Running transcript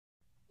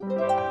Welcome,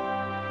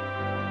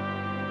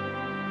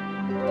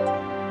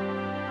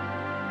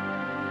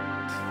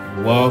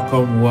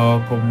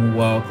 welcome,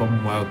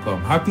 welcome,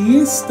 welcome. Happy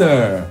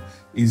Easter!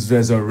 It's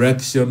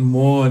resurrection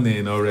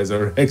morning or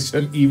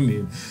resurrection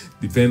evening,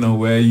 depending on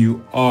where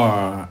you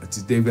are.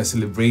 Today we're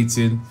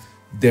celebrating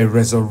the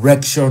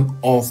resurrection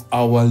of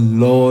our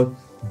Lord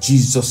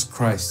Jesus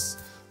Christ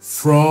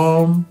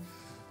from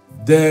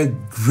the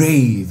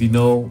grave. You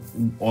know,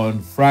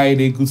 on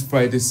Friday, Good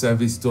Friday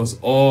service, it was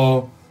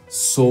all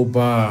sober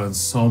and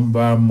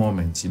somber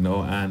moment, you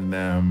know,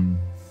 and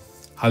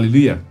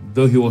hallelujah,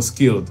 though he was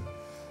killed,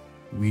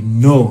 we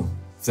know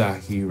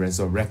that he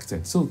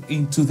resurrected. So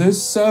in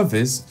today's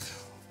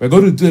service, we're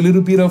going to do a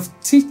little bit of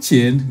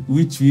teaching,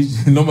 which we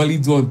normally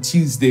do on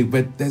Tuesday,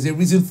 but there's a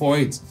reason for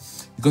it.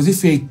 Because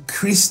if you're a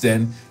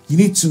Christian, you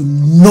need to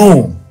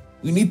know.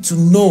 You need to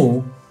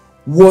know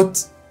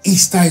what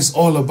Easter is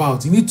all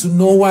about. You need to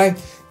know why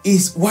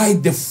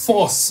the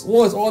fuss,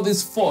 what's all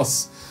this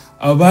fuss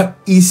about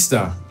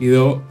Easter, you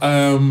know.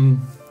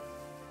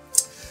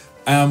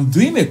 I'm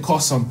doing a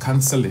course on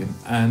counseling,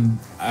 and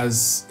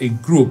as a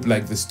group,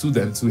 like the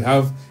students, we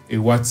have a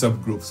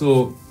WhatsApp group.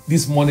 So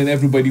this morning,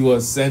 everybody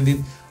was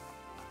sending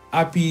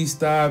happy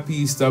Easter,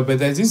 but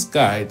there's this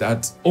guy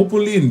that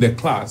openly in the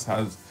class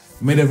has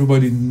made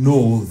everybody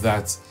know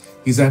that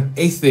he's an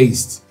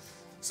atheist.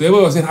 So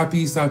everybody was saying happy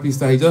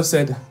Easter. He just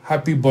said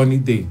happy Bunny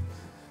Day.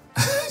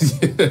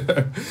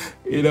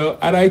 You know,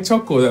 and I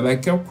chuckled and I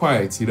kept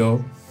quiet, you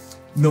know.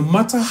 No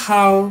matter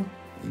how,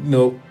 you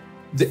know,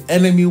 the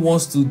enemy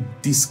wants to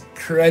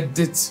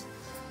discredit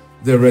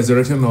the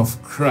resurrection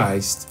of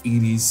Christ,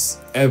 it is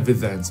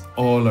evident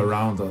all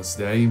around us.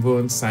 There are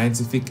even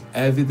scientific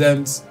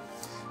evidence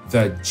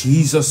that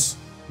Jesus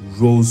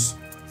rose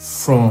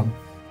from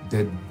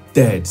the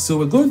dead. So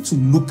we're going to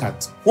look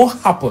at what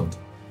happened.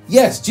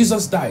 Yes,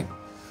 Jesus died,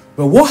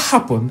 but what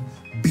happened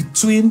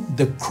between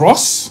the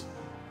cross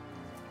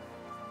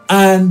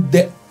and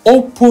the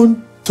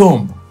open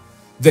tomb?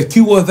 The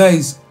key word there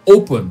is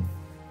open.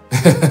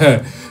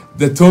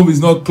 The tomb is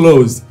not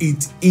closed,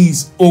 it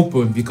is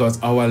open, because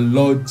our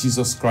Lord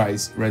Jesus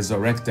Christ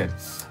resurrected.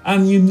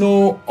 And you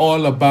know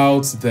all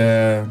about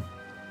the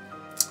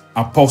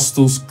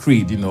Apostles'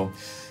 Creed. You know,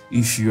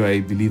 if you are a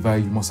believer,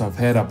 you must have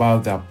heard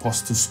about the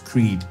Apostles'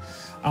 Creed.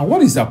 And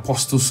what is the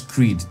Apostles'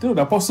 Creed? You know,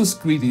 the Apostles'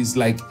 Creed is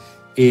like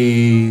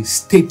a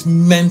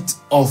statement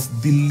of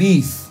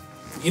belief,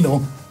 you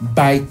know,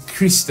 by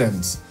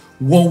Christians,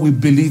 what we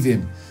believe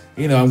in.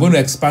 You know, I'm going to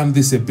expand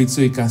this a bit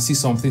so you can see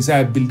something. So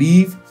I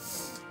believe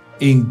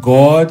in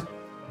God,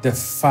 the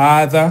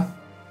Father,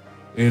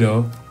 you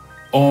know,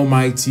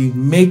 Almighty,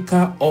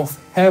 maker of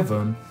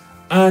heaven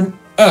and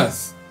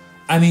earth,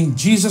 and in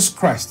Jesus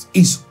Christ,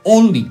 his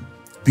only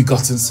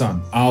begotten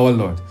Son, our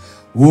Lord,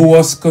 who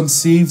was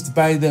conceived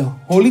by the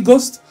Holy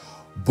Ghost,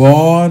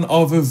 born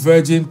of a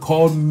virgin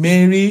called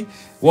Mary.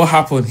 What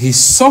happened? He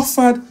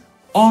suffered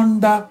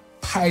under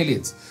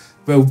Pilate.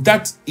 But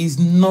that is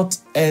not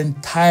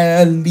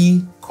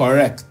entirely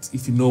correct,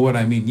 if you know what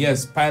I mean.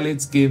 Yes,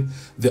 Pilate gave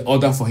the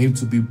order for him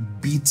to be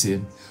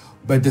beaten,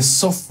 but the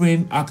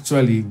suffering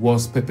actually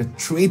was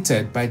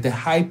perpetrated by the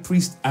high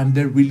priest and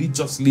the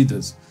religious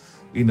leaders.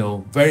 You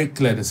know, very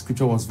clear. The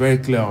scripture was very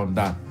clear on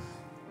that.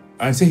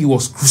 I say he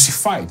was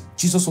crucified.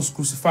 Jesus was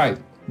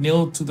crucified,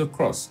 nailed to the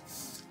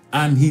cross.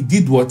 And he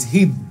did what?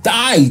 He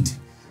died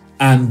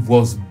and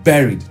was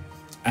buried,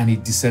 and he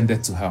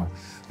descended to hell.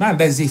 Now,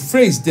 there's a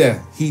phrase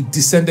there, he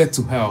descended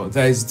to hell.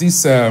 There is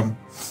this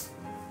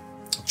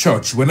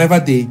church, whenever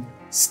they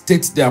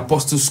state the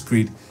Apostles'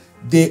 Creed,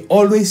 they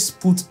always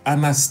put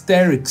an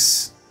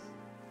asterisk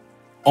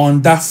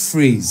on that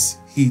phrase,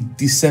 he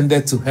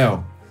descended to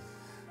hell.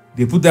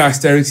 They put the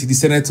asterisk, he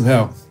descended to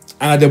hell.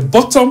 And at the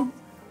bottom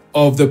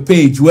of the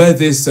page where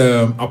this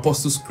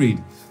Apostles'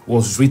 Creed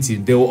was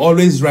written, they will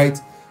always write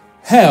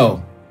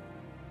hell,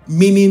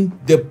 meaning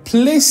the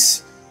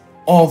place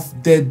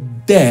of the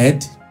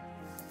dead,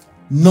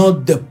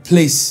 not the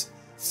place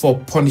for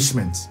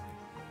punishment.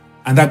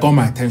 And that got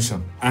my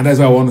attention. And that's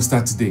why I want to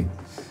start today.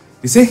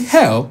 They say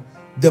hell,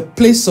 the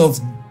place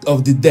of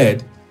the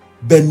dead,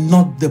 but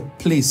not the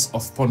place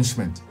of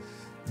punishment.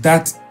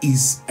 That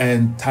is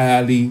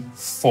entirely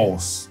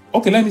false.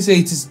 Okay, let me say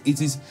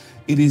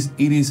it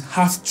is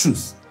half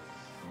truth.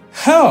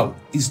 Hell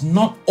is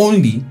not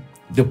only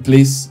the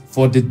place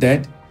for the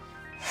dead,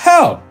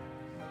 hell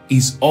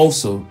is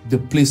also the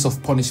place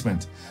of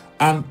punishment.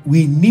 And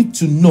we need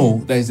to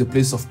know that is a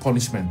place of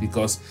punishment,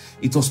 because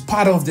it was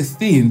part of the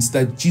things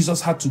that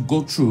Jesus had to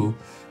go through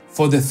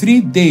for the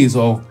 3 days,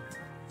 or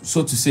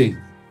so to say,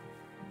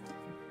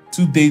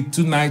 2 days,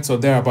 2 nights or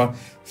thereabout.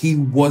 He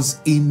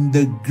was in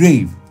the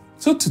grave.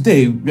 So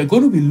today we are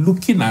going to be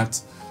looking at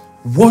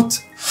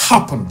what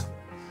happened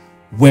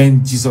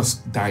when Jesus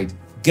died.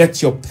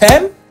 Get your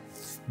pen,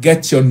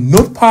 get your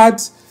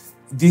notepad.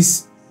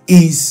 This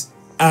is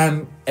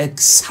an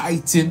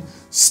exciting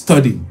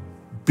study.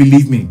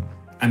 Believe me,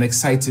 an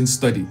exciting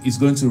study. It's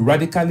going to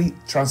radically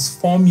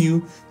transform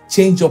you,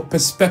 change your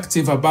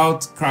perspective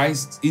about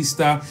Christ,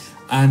 Easter,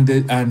 and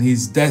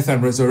his death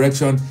and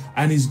resurrection,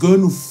 and he's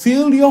going to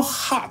fill your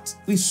heart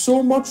with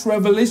so much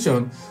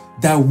revelation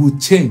that will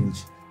change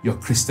your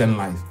Christian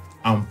life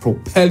and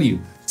propel you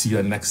to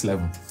your next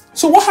level.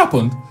 So what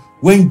happened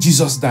when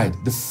Jesus died?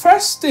 The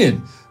first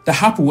thing that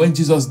happened when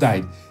Jesus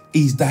died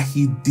is that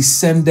he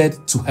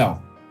descended to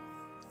hell.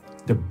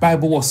 The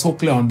Bible was so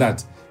clear on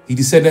that. He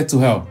descended to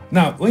hell.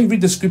 Now, when you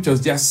read the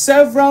scriptures, there are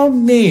several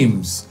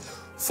names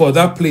for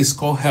that place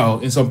called hell.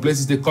 In some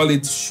places, they call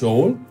it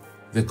Sheol.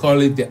 They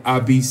call it the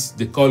abyss.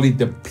 They call it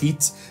the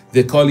pit.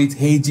 They call it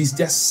Hades.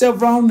 There are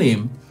several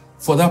names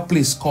for that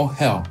place called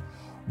hell.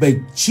 But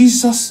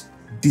Jesus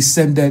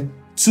descended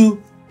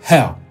to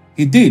hell.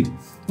 He did.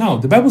 Now,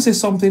 the Bible says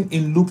something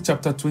in Luke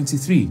chapter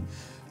 23.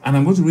 And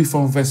I'm going to read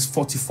from verse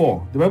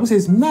 44. The Bible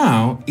says,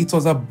 now it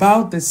was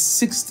about the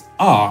 6th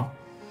hour,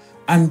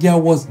 and there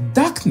was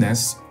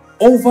darkness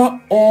over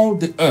all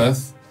the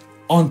earth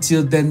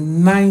until the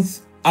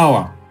 9th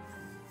hour.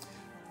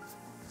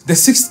 The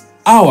 6th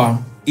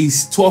hour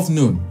is 12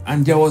 noon,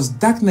 and there was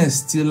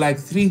darkness till like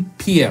 3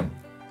 p.m.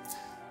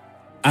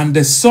 And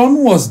the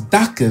sun was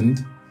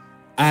darkened,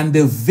 and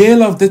the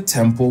veil of the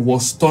temple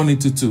was torn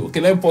into two. Okay,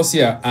 let me pause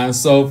here and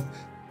solve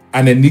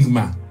an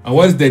enigma. And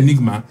what is the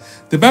enigma?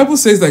 The Bible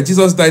says that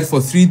Jesus died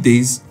for 3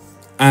 days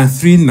and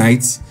 3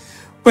 nights.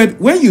 But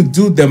when you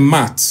do the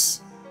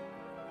maths,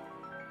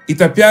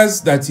 it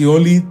appears that he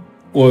only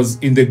was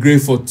in the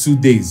grave for 2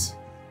 days.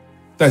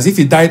 That's if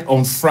he died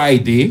on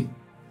Friday.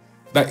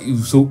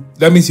 So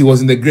that means he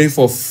was in the grave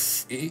for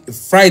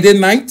Friday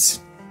night,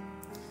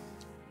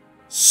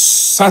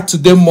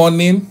 Saturday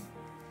morning,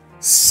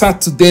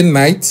 Saturday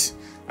night.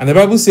 And the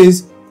Bible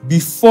says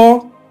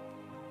before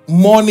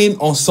morning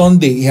on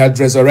Sunday, he had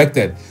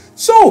resurrected.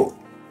 So,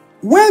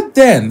 where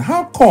then?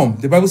 How come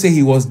the Bible says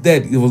he was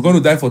dead? He was going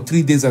to die for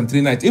 3 days and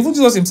 3 nights. Even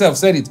Jesus himself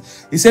said it.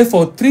 He said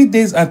for 3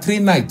 days and 3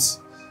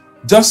 nights.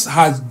 Just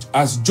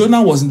as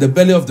Jonah was in the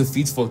belly of the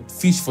fish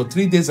for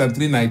 3 days and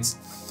 3 nights,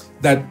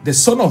 that the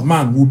Son of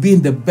Man will be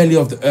in the belly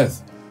of the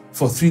earth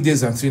for 3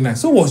 days and 3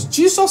 nights. So was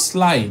Jesus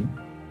lying?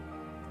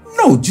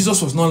 No,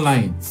 Jesus was not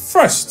lying.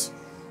 First,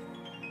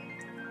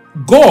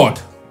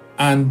 God,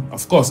 and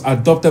of course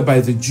adopted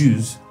by the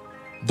Jews,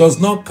 does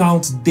not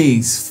count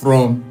days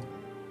from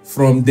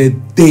the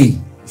day,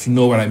 if you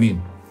know what I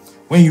mean.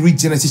 When you read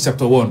Genesis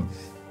chapter 1,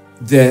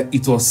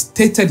 it was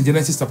stated in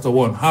Genesis chapter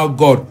 1 how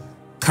God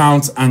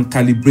counts and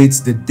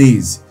calibrates the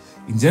days.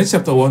 In Genesis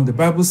chapter 1, the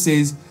Bible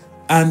says,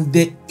 and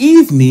the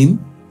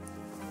evening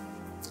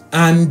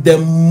and the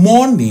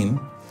morning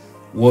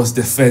was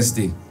the first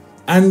day,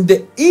 and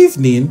the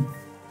evening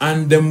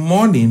and the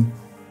morning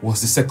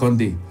was the second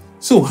day.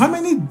 So how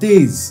many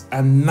days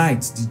and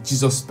nights did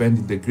Jesus spend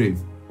in the grave?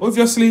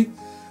 Obviously,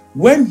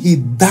 when he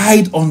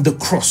died on the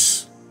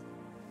cross,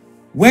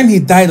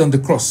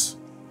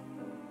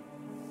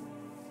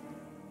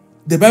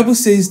 the Bible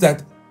says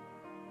that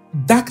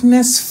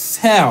darkness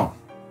fell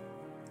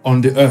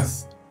on the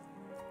earth.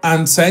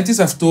 And scientists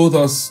have told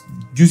us,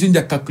 using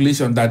their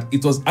calculation, that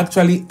it was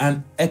actually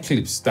an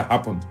eclipse that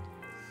happened.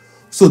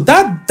 So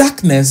that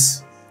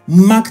darkness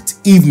marked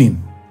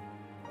evening.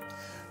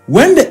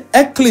 When the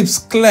eclipse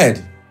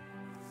cleared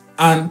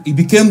and it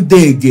became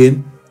day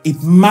again,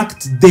 it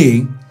marked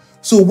day.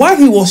 So while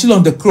he was still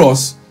on the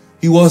cross,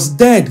 he was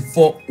dead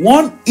for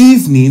one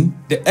evening,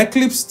 the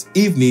eclipsed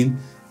evening,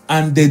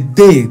 and the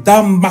day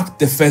that marked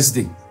the first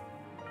day.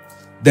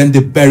 Then they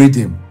buried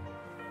him.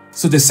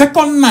 So the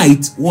second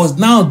night was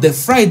now the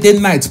Friday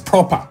night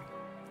proper.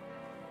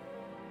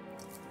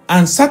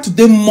 And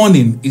Saturday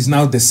morning is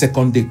now the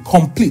second day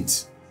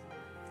complete.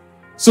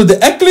 So the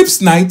eclipse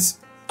night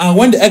and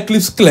when the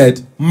eclipse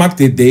cleared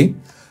marked a day.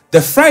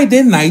 The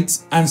Friday night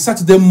and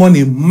Saturday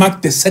morning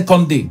marked the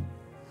second day.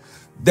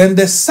 Then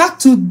the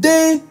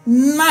Saturday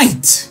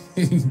night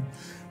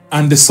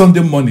and the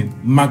Sunday morning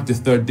marked the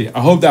third day. I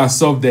hope that I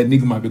solved the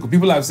enigma, because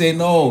people have said,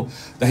 no,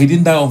 that he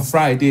didn't die on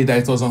Friday,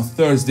 that it was on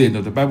Thursday.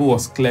 No, the Bible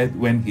was clear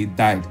when he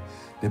died.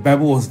 The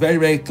Bible was very,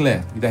 very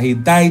clear that he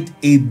died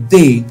a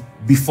day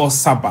before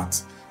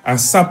Sabbath. And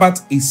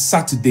Sabbath is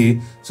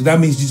Saturday, so that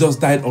means Jesus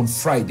died on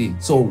Friday.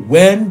 So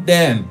when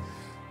then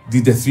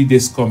did the 3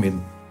 days come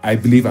in? I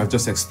believe I've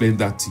just explained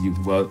that to you.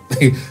 Well,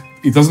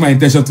 it was my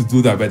intention to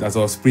do that, but as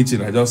I was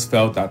preaching, I just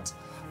felt that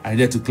I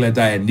needed to clear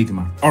that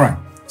enigma. All right.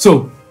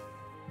 So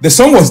the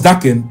sun was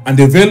darkened, and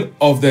the veil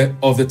of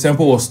the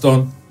temple was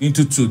torn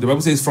into two. The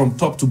Bible says from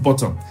top to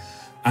bottom.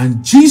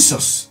 And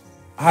Jesus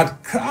had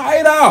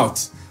cried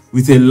out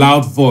with a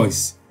loud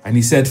voice, and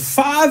he said,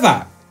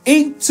 Father,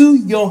 into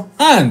your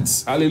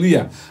hands,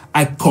 hallelujah,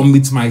 I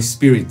commit my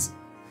spirit.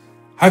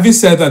 Having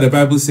said that, the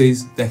Bible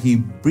says that he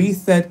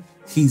breathed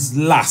his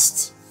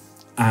last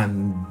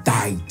and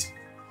died.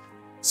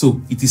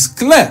 So it is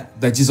clear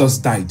that Jesus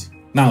died.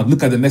 Now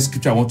look at the next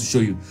scripture I want to show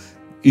you.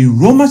 In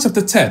Romans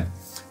chapter 10,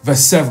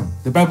 verse 7,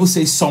 the Bible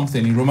says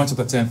something in Romans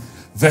chapter 10,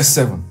 verse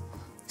 7,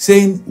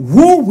 saying,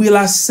 who will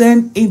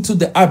ascend into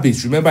the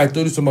abyss? Remember, I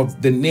told you some of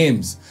the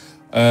names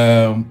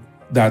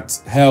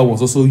that hell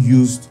was also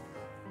used,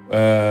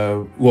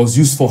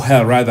 for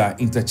hell rather,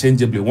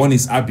 interchangeably. One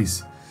is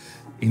abyss.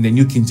 in the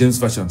New King James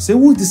Version. Say,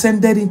 who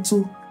descended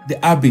into the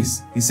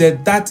abyss? He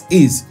said, that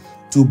is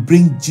to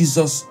bring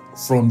Jesus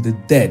from the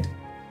dead.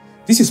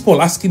 This is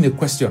Paul asking a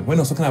question when he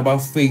was talking about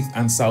faith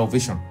and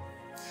salvation.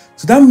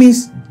 So that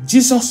means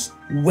Jesus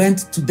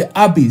went to the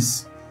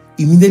abyss.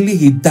 Immediately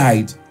he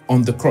died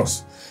on the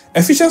cross.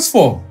 Ephesians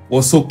 4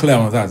 was so clear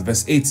on that.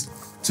 Verse 8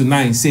 to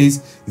 9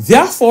 says,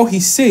 therefore he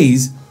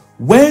says,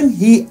 when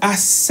he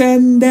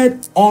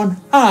ascended on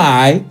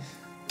high,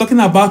 talking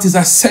about his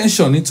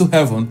ascension into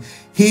heaven,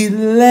 he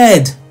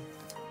led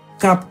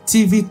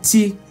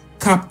captivity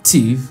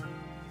captive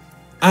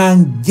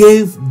and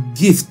gave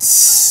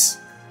gifts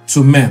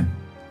to men.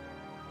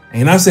 And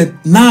he now said,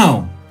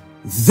 now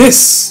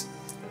this,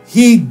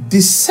 he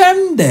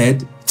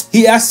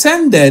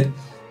ascended,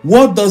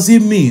 what does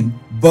it mean?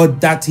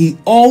 But that he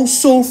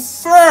also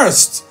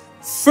first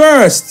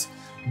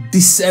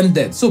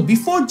descended. So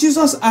before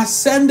Jesus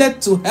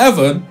ascended to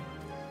heaven,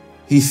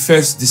 he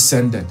first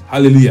descended.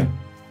 Hallelujah.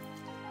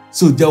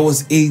 So there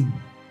was he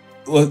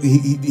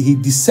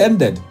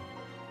descended.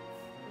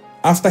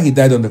 After he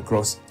died on the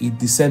cross, he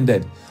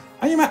descended.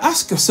 And you might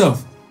ask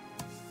yourself,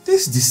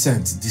 this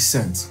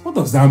descent, what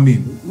does that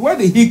mean? Where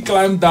did he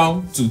climb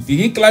down to? Did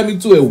he climb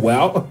into a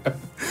well?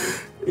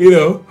 You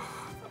know?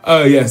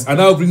 Yes, and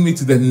that'll bring me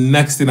to the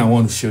next thing I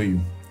want to show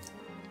you.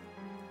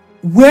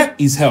 Where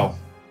is hell?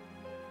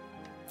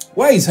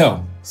 Where is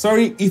hell?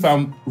 Sorry if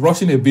I'm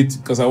rushing a bit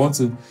because I want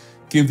to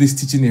give this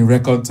teaching in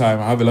record time.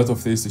 I have a lot of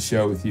things to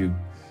share with you.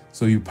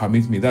 So you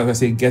permit me. That's why I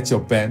say get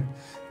your pen,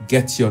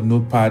 get your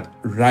notepad,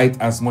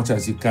 write as much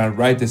as you can,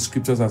 write the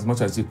scriptures as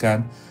much as you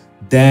can.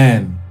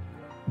 Then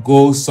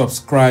go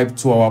subscribe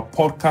to our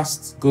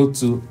podcast. Go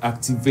to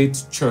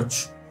Activate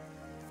Church,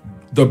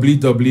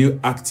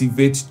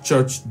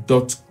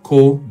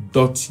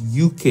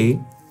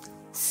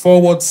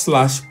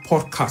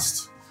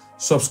 www.activatechurch.co.uk/podcast.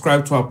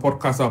 Subscribe to our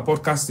podcast. Our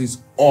podcast is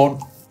on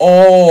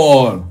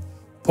all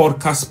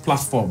podcast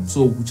platforms.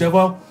 So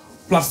whichever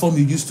platform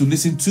you use to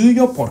listen to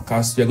your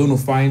podcast, you're going to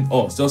find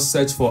us. Just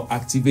search for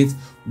Activate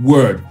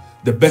Word.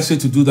 The best way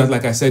to do that,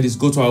 like I said, is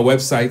go to our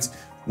website.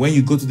 When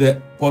you go to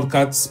the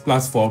podcast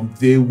platform,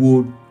 they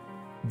will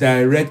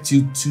direct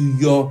you to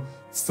your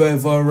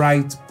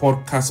favorite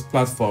podcast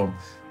platform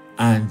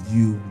and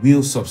you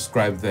will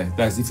subscribe there.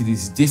 That's if it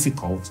is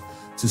difficult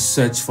to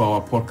search for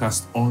our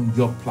podcast on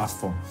your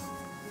platform.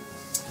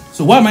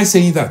 So why am I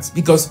saying that?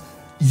 Because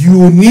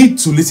you need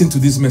to listen to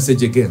this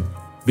message again.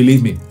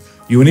 Believe me,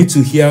 you need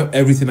to hear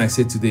everything I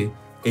said today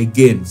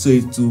again, so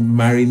it to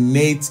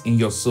marinate in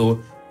your soul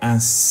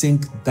and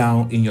sink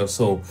down in your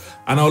soul.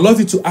 And I would love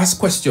you to ask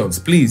questions,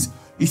 please.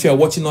 If you are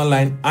watching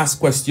online, ask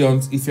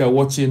questions. If you are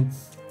watching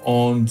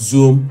on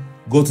Zoom,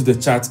 go to the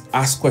chat,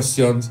 ask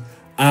questions,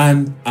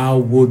 and I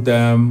would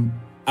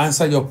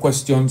answer your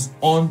questions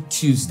on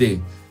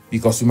Tuesday,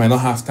 because we might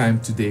not have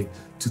time today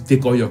to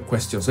take all your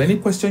questions. So any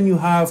question you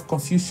have,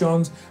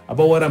 confusions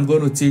about what I'm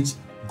going to teach,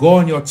 go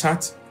on your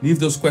chat, leave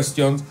those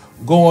questions.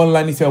 Go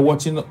online if you're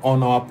watching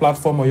on our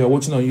platform or you're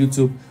watching on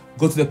YouTube.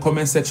 Go to the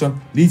comment section,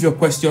 leave your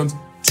questions.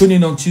 Tune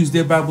in on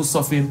Tuesday Bible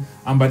Surfing,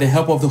 and by the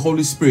help of the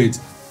Holy Spirit,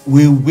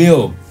 we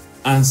will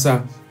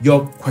answer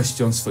your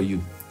questions for you.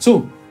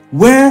 So,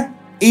 where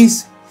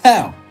is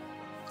hell?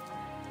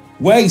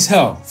 Where is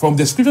hell? From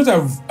the scriptures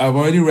I've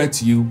already read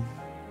to you,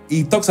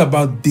 it talks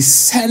about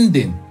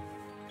descending.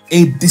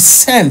 A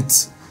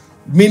descent,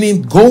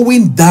 meaning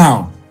going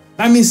down.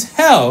 That means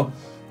hell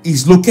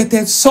is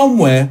located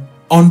somewhere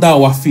under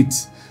our feet.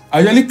 I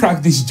usually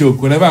crack this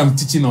joke whenever I'm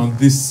teaching on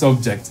this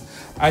subject.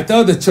 I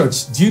tell the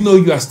church, do you know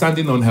you are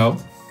standing on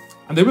hell?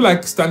 And they'll be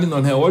like, standing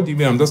on hell? What do you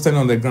mean? I'm just standing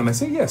on the ground. I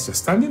say, yes, you're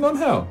standing on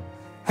hell.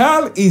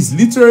 Hell is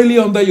literally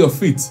under your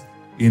feet,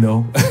 you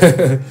know.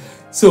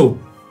 So,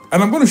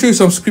 and I'm going to show you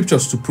some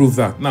scriptures to prove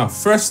that. Now,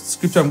 first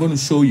scripture I'm going to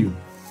show you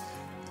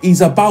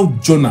is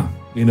about Jonah,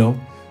 you know.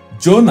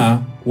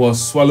 Jonah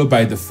was swallowed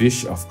by the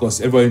fish. Of course,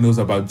 everybody knows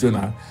about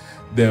Jonah,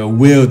 the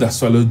whale that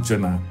swallowed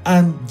Jonah.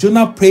 And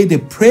Jonah prayed a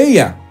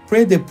prayer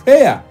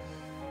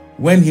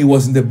when he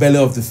was in the belly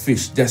of the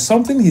fish. There's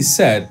something he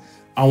said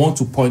I want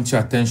to point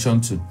your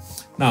attention to.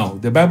 Now,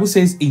 the Bible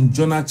says in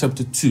Jonah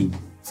chapter 2,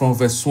 from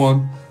verse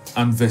 1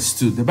 and verse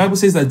 2, the Bible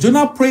says that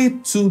Jonah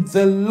prayed to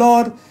the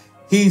Lord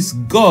his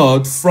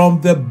God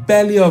from the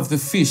belly of the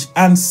fish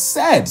and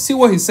said, see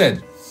what he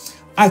said,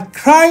 I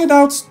cried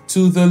out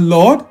to the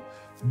Lord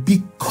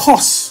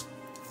because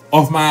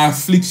of my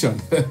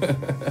affliction.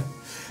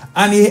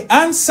 And he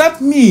answered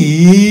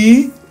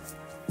me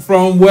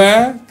from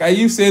where? Can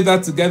you say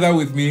that together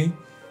with me?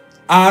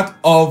 Out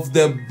of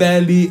the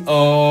belly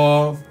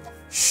of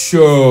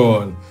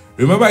Sheol.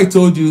 Remember I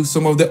told you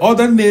some of the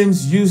other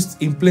names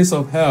used in place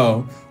of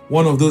hell.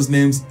 One of those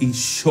names is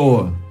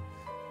Sheol.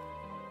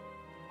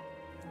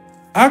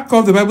 How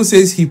come the Bible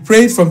says he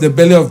prayed from the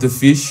belly of the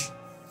fish,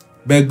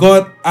 but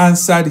God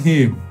answered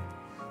him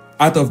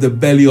out of the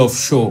belly of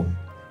Sheol?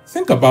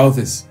 Think about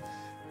this.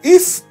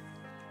 If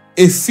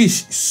a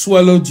fish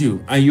swallowed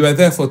you and you are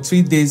there for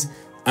 3 days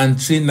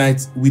and 3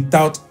 nights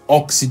without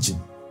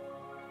oxygen,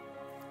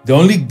 the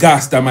only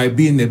gas that might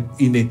be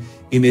in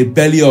in a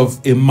belly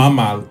of a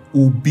mammal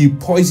will be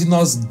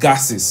poisonous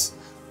gases,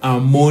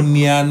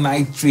 ammonia,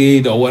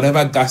 nitrate, or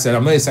whatever gas.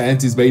 I'm not a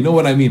scientist, but you know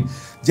what I mean.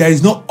 There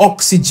is no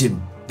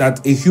oxygen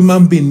that a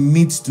human being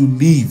needs to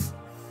live,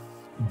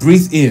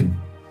 breathe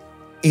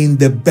in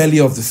the belly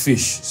of the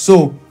fish.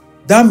 So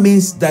that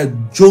means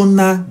that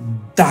Jonah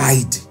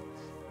died.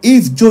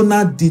 If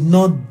Jonah did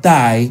not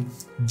die,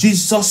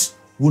 Jesus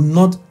would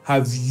not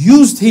have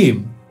used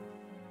him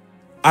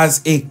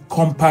as a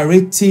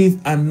comparative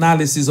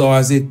analysis or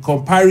as a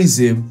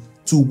comparison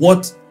to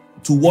what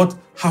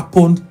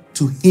happened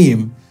to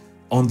him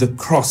on the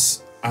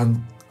cross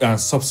and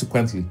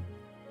subsequently.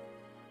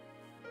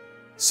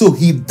 So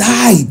he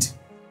died.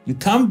 You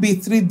can't be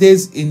 3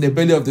 days in the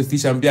belly of the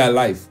fish and be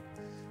alive.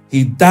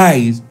 He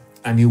died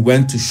and he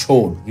went to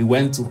Sheol. He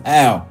went to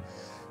hell.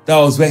 That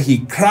was where he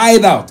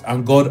cried out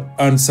and God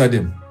answered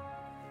him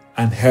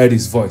and heard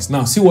his voice.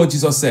 Now see what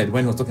Jesus said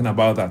when he was talking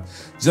about that.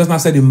 Jesus now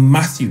said in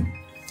Matthew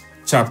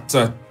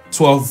chapter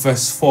 12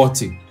 verse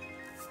 40.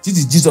 This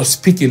is Jesus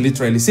speaking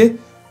literally. Say,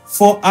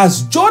 for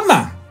as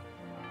Jonah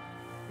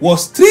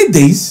was 3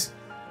 days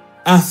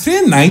and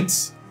 3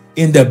 nights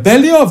in the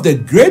belly of the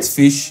great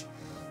fish,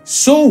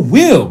 so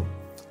will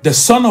the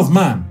Son of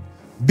Man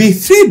be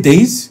 3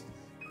 days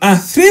and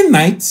 3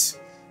 nights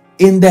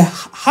in the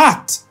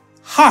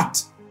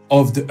heart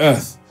of the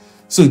earth.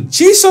 So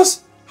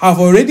Jesus have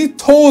already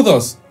told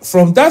us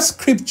from that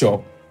scripture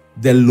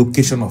the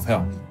location of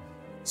hell.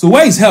 So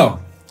where is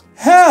hell?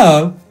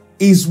 Hell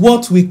is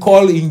what we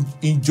call in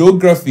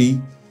geography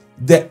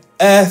the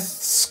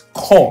earth's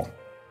core.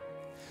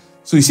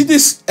 So you see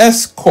this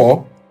earth's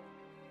core,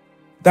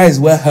 that is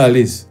where hell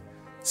is.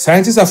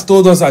 Scientists have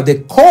told us that the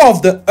core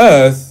of the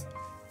earth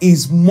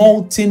is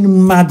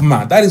molten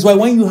magma. That is why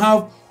when you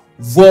have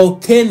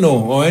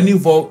volcano or any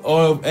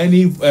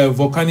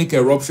volcanic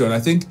eruption, I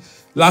think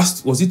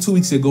was it 2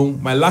 weeks ago,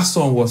 my last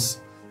son was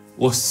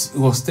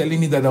telling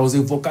me that there was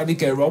a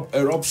volcanic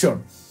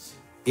eruption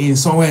in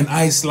somewhere in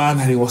Iceland,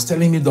 and he was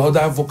telling me the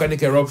other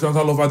volcanic eruptions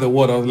all over the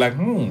world. I was like,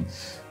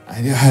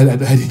 I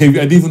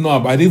didn't even know,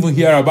 I didn't even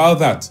hear about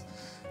that.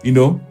 You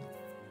know,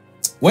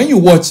 when you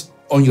watch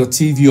on your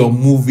TV or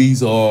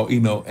movies or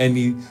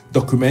any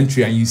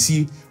documentary and you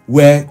see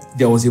where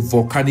there was a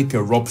volcanic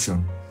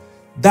eruption,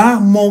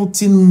 that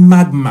molten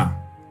magma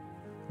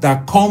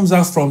that comes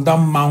out from that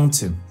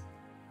mountain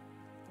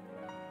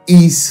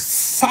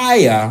is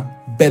fire,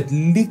 but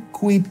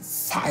liquid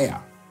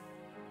fire.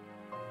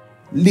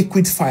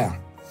 Liquid fire.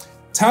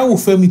 Time will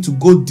fail me to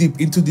go deep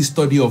into the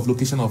study of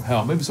location of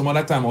hell. Maybe some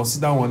other time I'll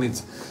sit down on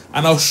it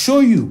and I'll show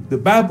you the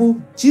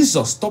Bible.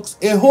 Jesus talks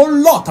a whole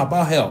lot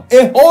about hell.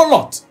 A whole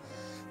lot.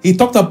 He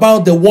talked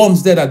about the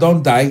worms there that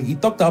don't die. He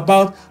talked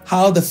about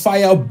how the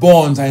fire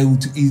burns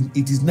and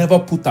it is never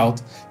put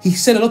out. He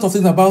said a lot of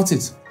things about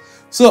it.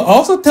 So I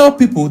also tell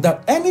people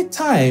that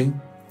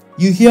anytime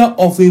you hear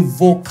of a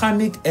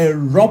volcanic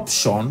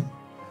eruption,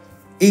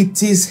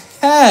 it is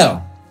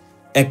hell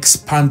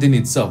expanding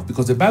itself,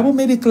 because the Bible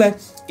made it clear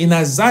in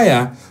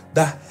Isaiah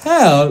that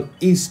hell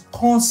is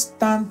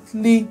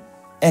constantly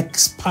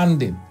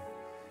expanding.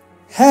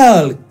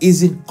 Hell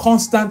is in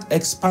constant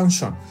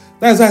expansion.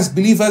 That's why as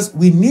believers,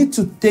 we need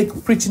to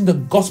take preaching the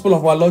gospel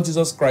of our Lord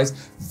Jesus Christ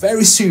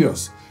very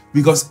serious,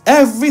 because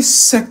every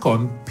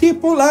second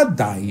people are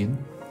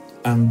dying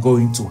and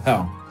going to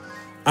hell.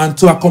 And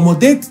to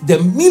accommodate the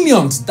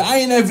millions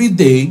dying every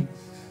day,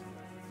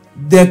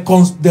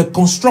 the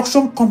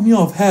construction company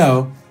of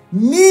hell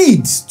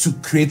needs to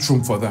create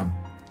room for them.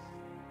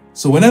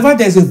 So whenever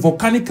there's a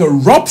volcanic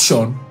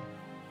eruption,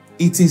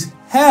 it is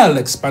hell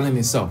expanding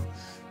itself.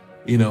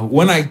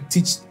 When I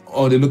teach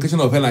on the location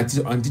of hell, I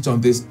teach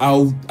on this,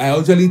 I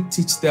usually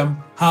teach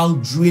them how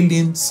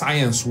drilling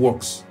science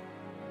works.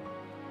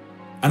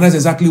 And that's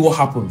exactly what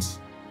happens.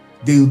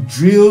 They'll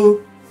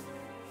drill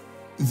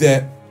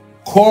the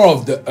core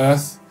of the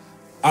earth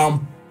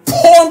and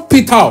pump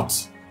it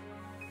out.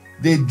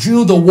 They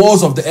drill the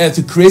walls of the earth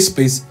to create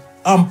space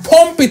and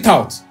pump it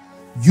out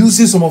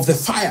using some of the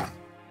fire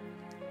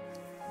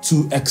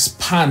to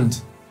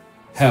expand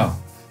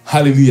hell.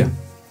 Hallelujah.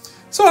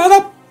 So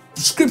another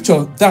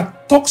scripture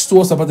that talks to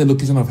us about the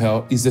location of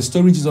hell is the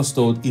story Jesus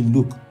told in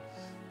Luke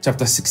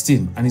chapter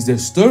 16, and it's the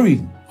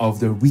story of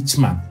the rich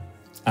man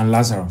and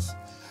Lazarus.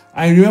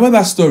 I remember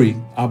that story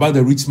about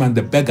the rich man,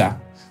 the beggar,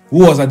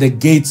 who was at the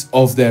gate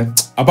of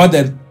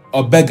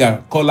a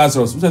beggar called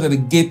Lazarus, who was at the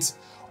gate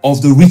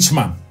of the rich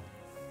man.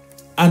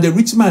 And the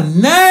rich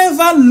man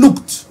never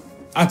looked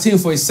at him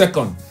for a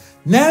second,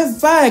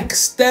 never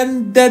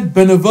extended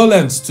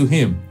benevolence to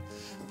him.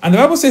 And the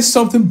Bible says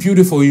something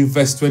beautiful in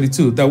verse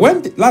 22, that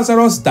when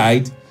Lazarus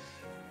died,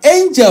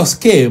 angels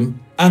came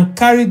and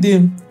carried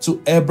him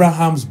to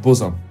Abraham's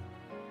bosom.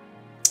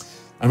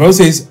 And the Bible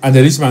says, and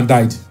the rich man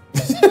died.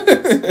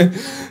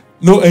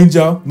 No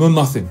angel, no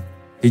nothing.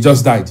 He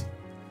just died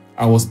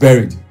and was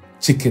buried.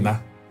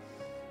 Chikena.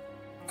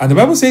 And the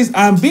Bible says,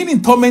 and being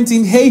in torment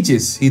in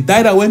Hades, he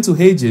died and went to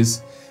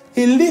Hades.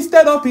 He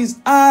lifted up his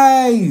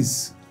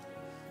eyes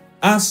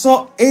and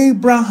saw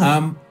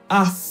Abraham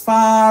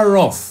afar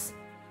off.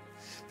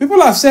 People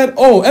have said,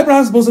 oh,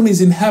 Abraham's bosom is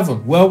in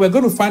heaven. Well, we're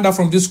going to find out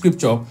from this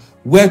scripture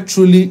where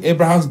truly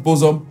Abraham's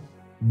bosom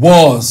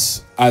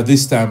was at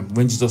this time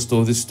when Jesus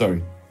told this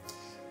story.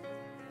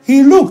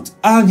 He looked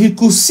and he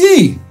could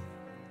see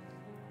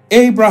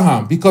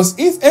Abraham, because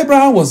if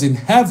Abraham was in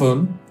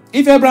heaven,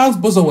 if Abraham's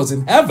bosom was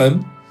in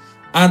heaven,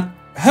 and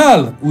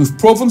hell, we've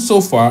proven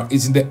so far,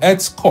 is in the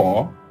earth's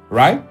core,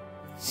 right?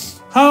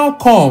 How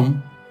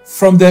come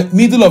from the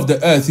middle of the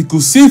earth he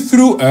could see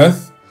through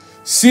earth,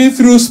 see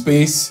through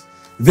space,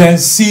 then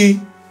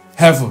see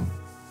heaven?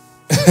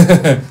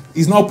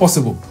 It's not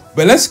possible.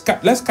 But let's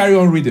carry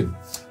on reading.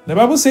 The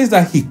Bible says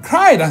that he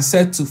cried and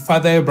said to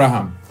Father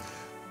Abraham,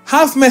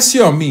 have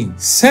mercy on me.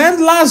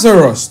 Send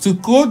Lazarus to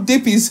go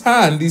dip his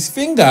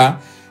finger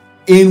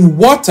in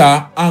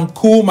water and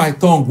cool my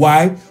tongue.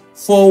 Why?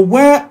 For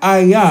where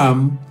I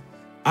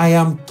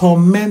am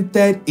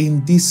tormented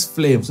in this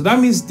flame. So that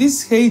means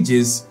this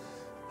Hades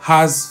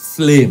has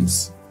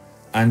flames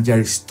and there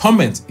is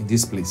torment in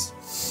this place.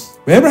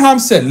 But Abraham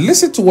said,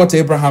 listen to what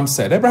Abraham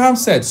said. Abraham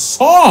said,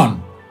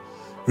 son,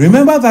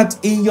 remember that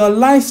in your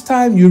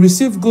lifetime you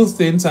received good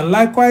things, and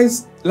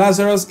likewise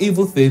Lazarus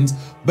evil things,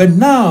 but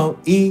now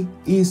he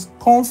is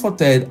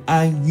comforted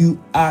and you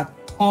are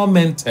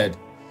tormented.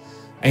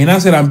 And he now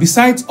said, and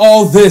besides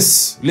all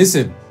this,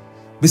 listen,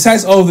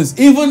 besides all this,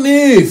 even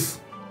if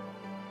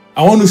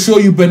I want to show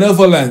you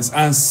benevolence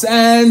and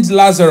send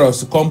Lazarus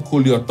to come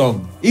cool your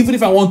tongue, even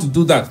if I want to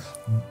do that,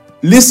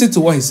 listen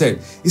to what he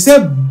said. He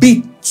said,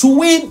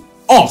 between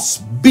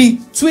us,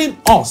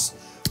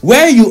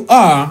 where you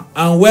are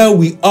and where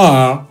we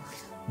are,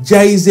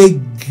 there is a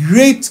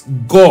great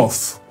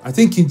gulf. I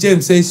think King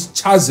James says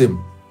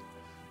chasm,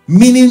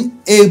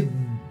 meaning a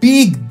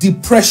big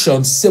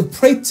depression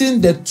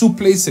separating the two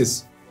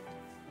places.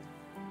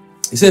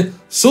 He said,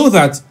 so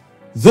that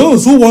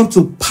those who want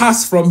to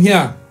pass from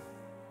here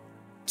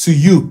to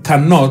you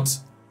cannot,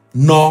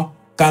 nor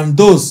can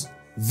those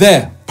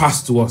there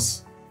pass to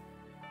us.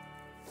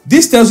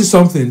 This tells you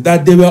something,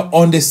 that they were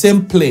on the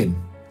same plane.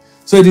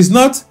 So it is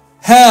not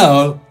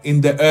hell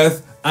in the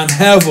earth and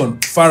heaven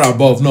far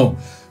above. No.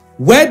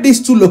 Where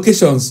these two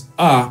locations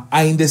are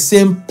in the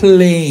same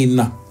plane.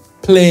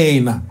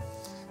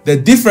 The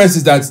difference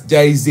is that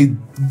there is a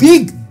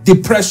big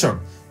depression,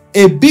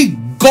 a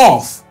big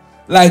gulf,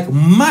 like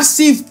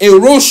massive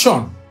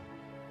erosion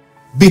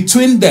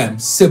between them,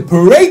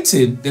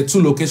 separating the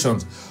two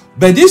locations.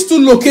 But these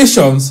two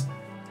locations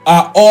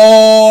are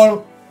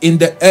all in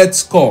the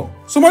earth's core.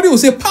 Somebody will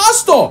say,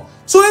 Pastor,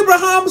 so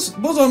Abraham's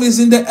bosom is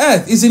in the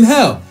earth, is in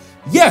hell.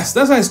 Yes,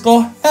 that's why it's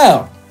called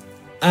hell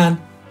and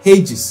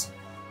Hades.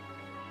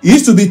 It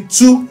used to be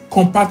two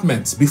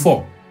compartments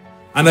before.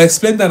 And I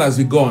explained that as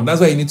we go on. That's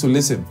why you need to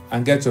listen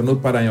and get your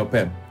notepad and your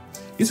pen.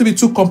 It used to be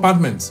two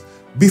compartments.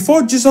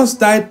 Before Jesus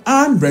died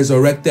and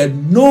resurrected,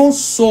 no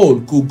soul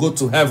could go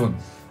to heaven,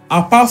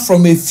 apart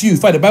from a few. In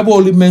fact, the Bible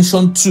only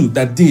mentioned two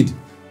that did,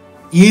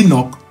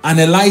 Enoch and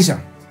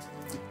Elijah.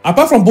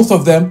 Apart from both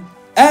of them,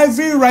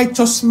 every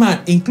righteous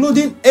man,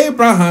 including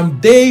Abraham,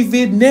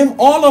 David, name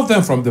all of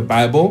them from the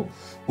Bible,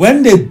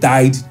 when they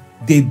died,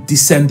 they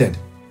descended.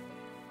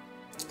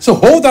 So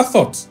hold that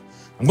thought.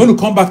 I'm going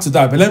to come back to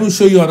that, but let me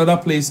show you another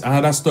place,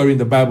 another story in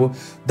the Bible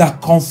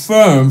that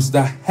confirms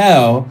that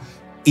hell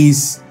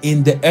is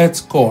in the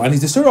earth's core. And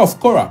it's the story of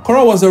Korah.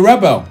 Korah was a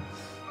rebel.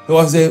 He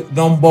was the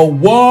number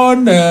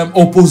one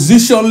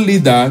opposition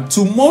leader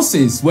to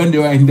Moses when they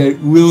were in the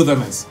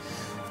wilderness.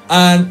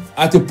 And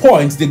at a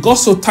point, they got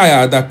so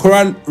tired that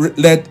Korah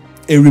led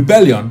a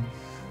rebellion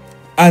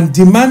and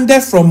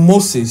demanded from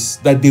Moses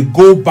that they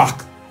go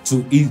back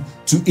to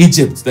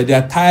Egypt, that they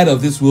are tired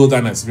of this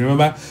wilderness.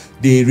 Remember,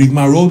 they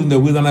rigmarolled in the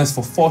wilderness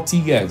for 40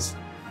 years.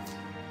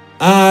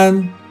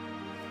 And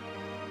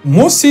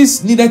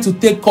Moses needed to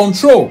take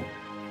control.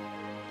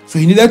 So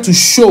he needed to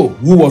show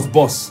who was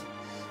boss.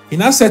 He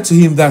now said to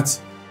him that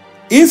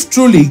if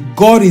truly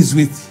God is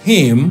with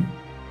him,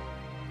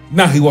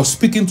 now he was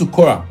speaking to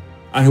Korah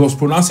and he was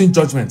pronouncing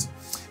judgment.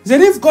 He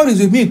said, if God is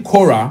with me,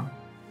 Korah,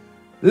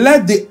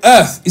 let the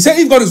earth, he said,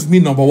 if God is with me,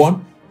 number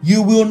one,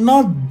 you will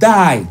not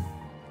die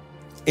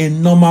a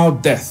normal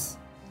death.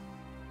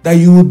 That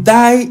you will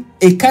die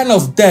a kind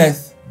of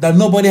death that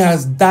nobody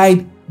has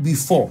died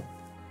before.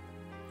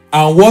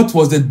 And what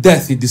was the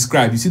death he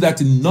described? You see that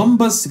in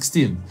Numbers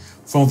 16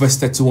 from verse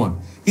 31.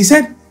 He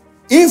said,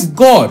 if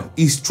God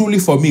is truly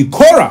for me,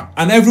 Korah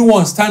and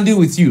everyone standing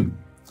with you,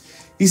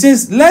 he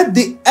says, let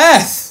the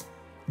earth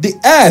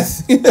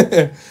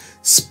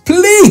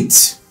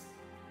split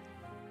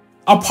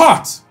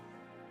apart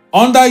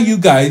under you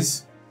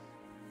guys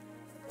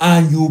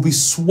and you will be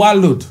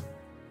swallowed.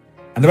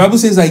 And the Bible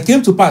says that it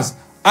came to pass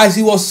as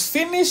he was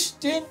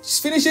finishing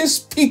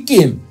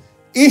speaking,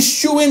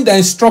 issuing the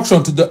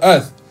instruction to the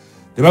earth.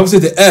 The Bible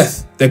says the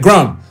earth, the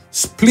ground,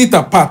 split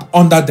apart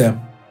under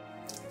them.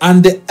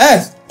 And the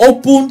earth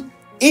opened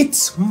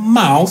its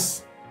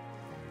mouth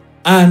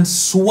and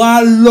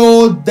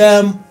swallowed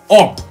them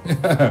up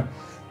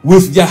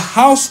with their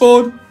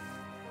household,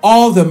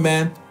 all the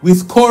men,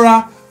 with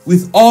Korah,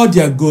 with all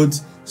their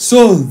goods.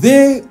 So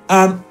they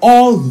and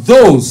all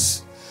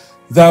those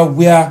that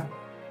were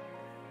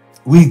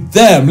with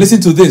them,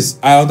 listen to this,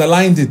 I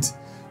underlined it,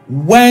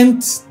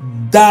 went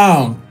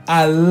down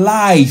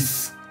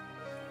alive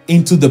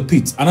into the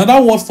pit.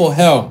 Another word for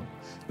hell,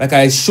 like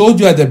I showed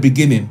you at the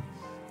beginning,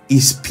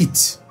 is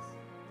pit.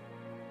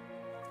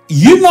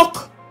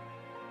 Enoch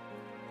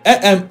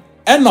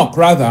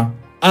rather,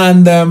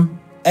 and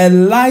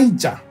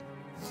Elijah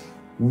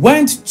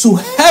went to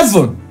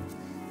heaven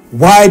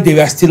while they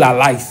were still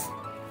alive.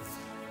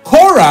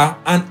 Korah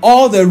and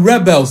all the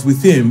rebels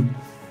with him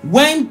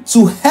went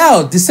to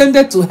hell,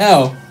 descended to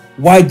hell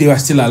while they were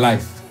still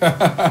alive.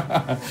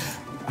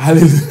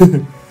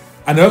 Hallelujah.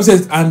 And the Bible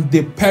says, and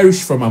they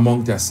perished from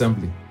among the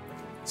assembly.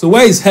 So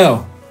where is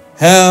hell?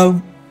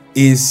 Hell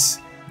is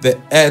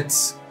the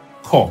earth's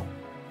core.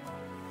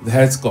 The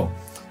earth's core.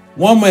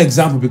 One more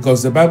example,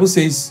 because the Bible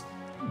says,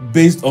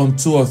 based on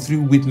 2 or 3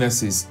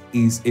 witnesses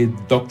is a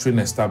doctrine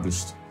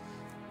established.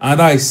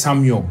 Another is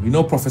Samuel. You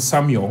know Prophet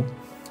Samuel.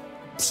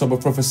 So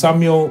Prophet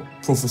Samuel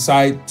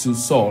prophesied to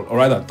Saul, or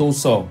rather told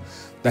Saul,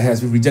 that he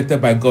has been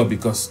rejected by God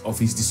because of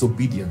his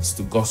disobedience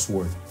to God's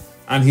word.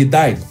 And he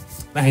died.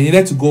 Now he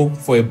needed to go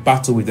for a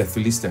battle with the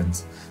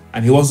Philistines.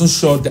 And he wasn't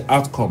sure the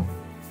outcome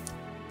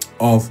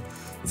of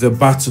the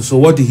battle. So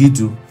what did he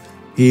do?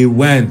 He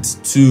went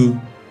to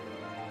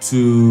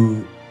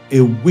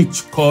a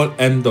witch called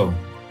Endor.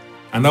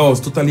 And that was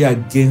totally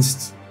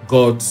against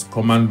God's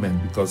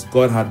commandment, because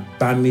God had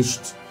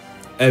banished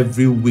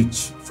every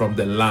witch from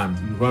the land.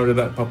 You remember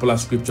that popular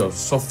scripture,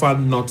 suffer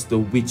not the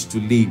witch to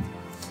live.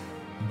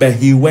 But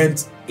he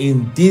went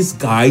in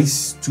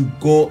disguise to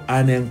go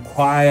and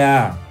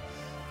inquire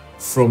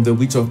from the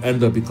witch of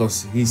Endor,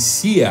 because his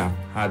seer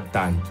had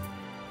died.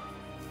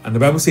 And the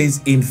Bible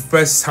says in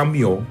 1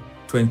 Samuel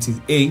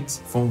 28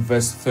 from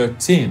verse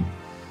 13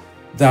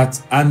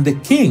 that, and the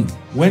king,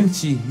 when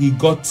he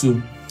got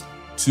to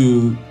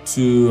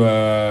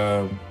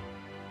the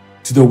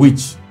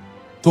witch,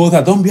 told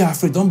her, don't be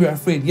afraid, don't be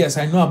afraid. Yes,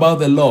 I know about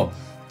the law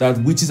that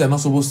witches are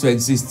not supposed to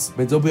exist,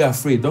 but don't be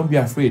afraid, don't be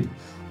afraid.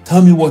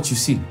 Tell me what you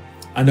see.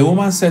 And the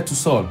woman said to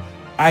Saul,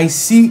 I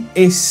see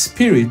a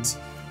spirit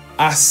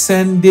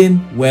ascending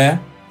where?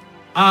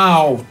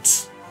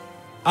 Out.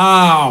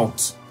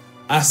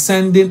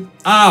 Ascending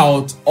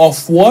out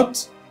of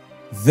what?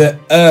 The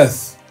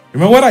earth.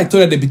 Remember what I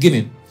told at the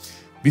beginning?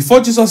 Before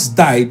Jesus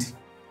died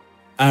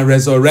and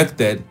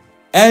resurrected,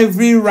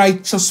 every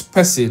righteous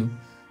person,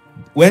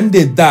 when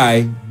they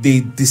die,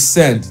 they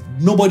descend.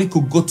 Nobody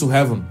could go to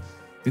heaven,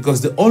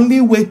 because the only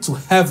way to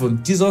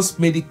heaven, Jesus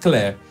made it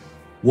clear,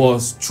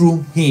 was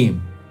through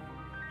him.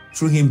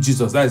 Through him,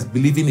 Jesus. That is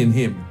believing in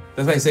him.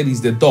 That's why he said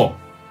he's the door.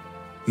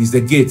 He's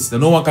the gate. So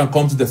no one can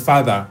come to the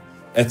Father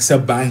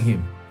except by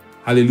him.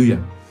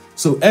 Hallelujah.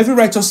 So every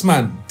righteous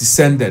man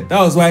descended. That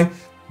was why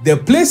the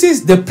place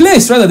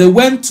they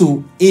went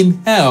to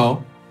in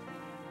hell,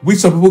 which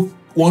some people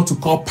want to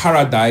call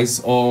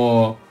paradise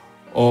or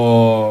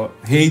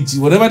Hades,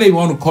 whatever they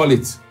want to call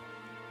it,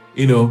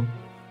 you know,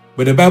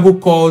 but the Bible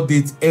called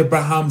it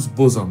Abraham's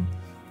bosom.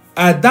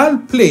 At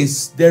that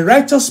place, the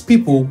righteous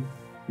people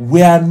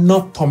were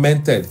not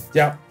tormented.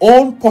 Their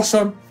own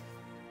portion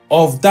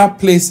of that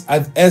place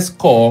at earth's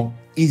core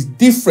is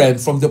different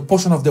from the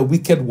portion of the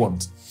wicked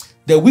ones.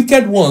 The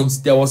wicked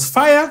ones, there was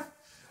fire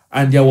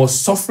and there was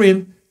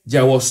suffering,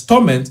 there was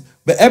torment,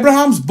 but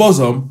Abraham's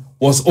bosom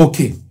was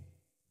okay.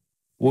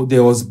 Well,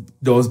 there was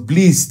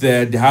bliss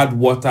there, they had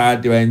water,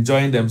 they were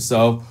enjoying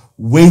themselves,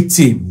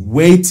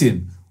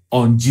 waiting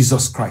on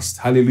Jesus Christ.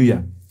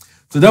 Hallelujah.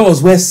 So that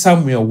was where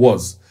Samuel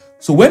was.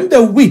 So when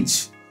the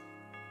witch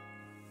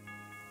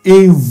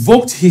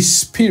invoked his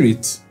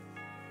spirit,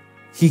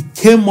 he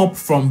came up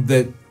from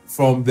the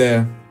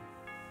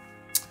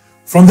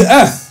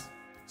earth.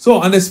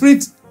 So, and the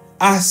spirit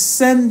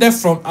ascended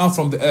out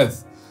from the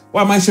earth.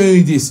 Why am I showing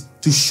you this?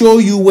 To show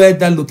you where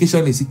that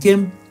location is. He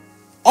came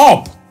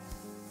up.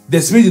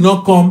 The spirit did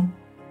not come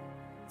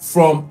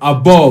from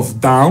above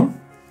down.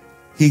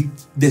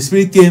 The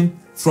spirit came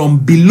from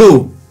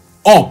below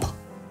up.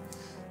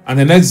 And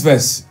the next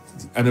verse,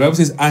 and the Bible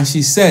says, and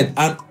she said,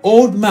 an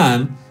old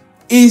man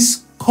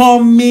is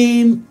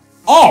coming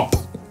up.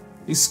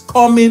 Is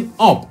coming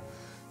up.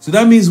 So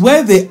that means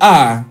where they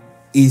are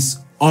is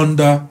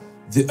under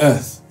the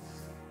earth.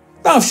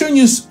 Now I've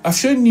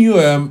shown you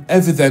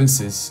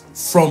evidences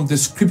from the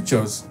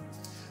scriptures,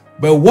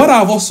 but what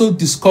I've also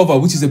discovered,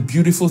 which is a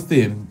beautiful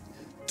thing,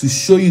 to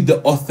show you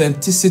the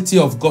authenticity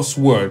of God's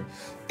word,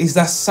 is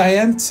that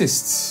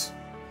scientists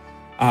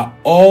are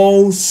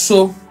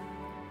also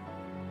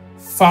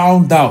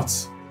found out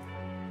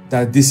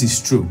that this is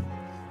true.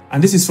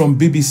 And this is from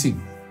BBC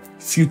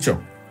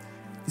Future.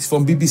 It's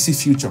from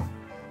BBC Future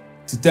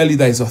to tell you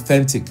that it's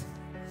authentic.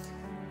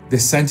 The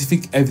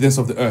scientific evidence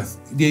of the earth.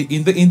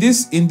 In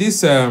this,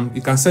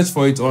 you can search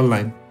for it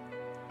online.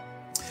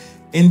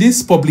 In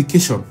this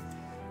publication,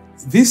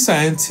 these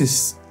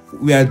scientists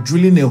were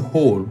drilling a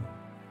hole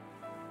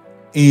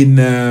in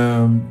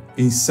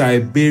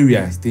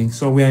Siberia, I think,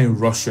 somewhere in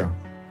Russia,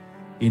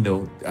 you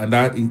know, and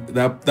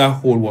that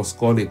hole was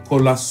called a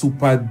Kola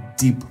super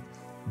deep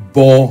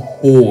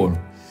borehole.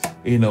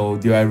 you know,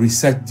 they were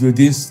research, they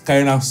did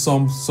carrying out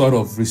some sort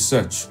of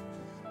research,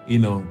 you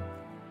know,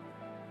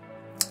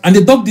 and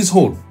they dug this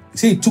hole. They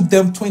say it took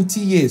them 20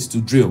 years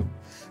to drill.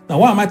 Now,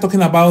 why am I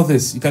talking about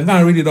this? You can go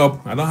and read it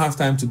up. I don't have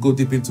time to go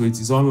deep into it.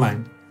 It's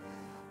online.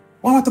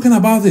 Why am I talking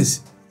about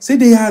this? Say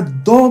they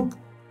had dug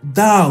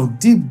down,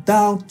 deep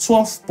down,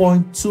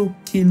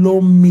 12.2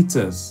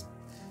 kilometers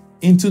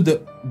into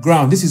the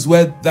ground. This is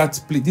where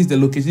that place, this is the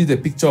location, this is the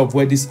picture of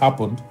where this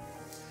happened.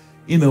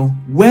 You know,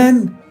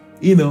 when,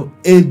 you know,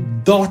 a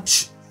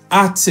Dutch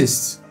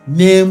artist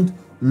named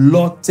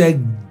Lotte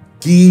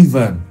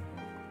Given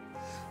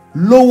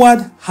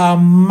lowered her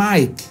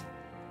mic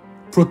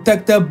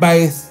protected by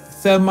a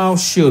thermal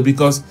shield,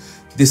 because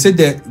they said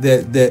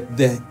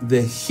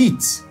the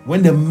heat,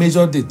 when they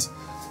measured it,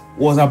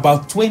 was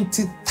about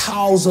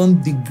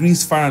 20,000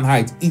 degrees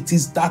Fahrenheit. It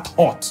is that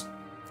hot.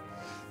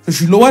 So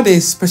she lowered a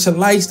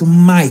specialized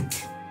mic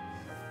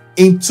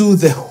into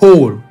the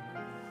hole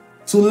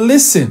to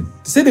listen.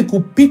 They said they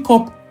could pick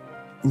up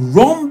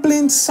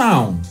rumbling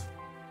sound.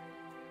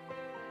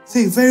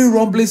 Say very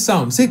rumbling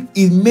sound. Say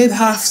it made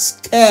her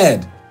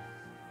scared.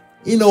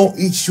 You know,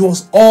 she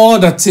was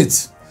awed at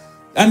it.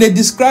 And they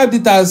described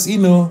it as, you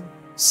know,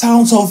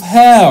 sounds of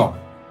hell.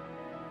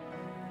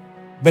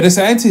 But the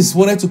scientists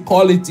wanted to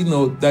call it, you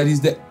know, that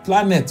is the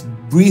planet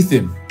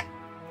breathing.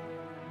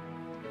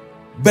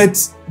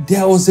 But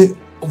there was a,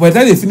 by the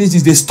time they finished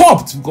this, they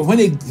stopped. Because when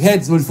they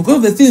heard, because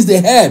of the things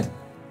they heard,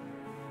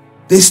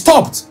 they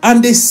stopped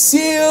and they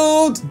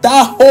sealed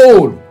that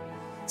hole.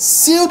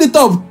 Sealed it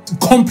up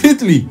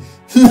completely.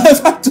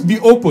 Never to be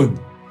opened.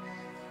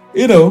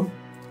 You know.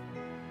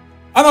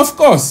 And of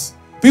course,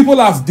 people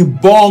have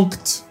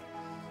debunked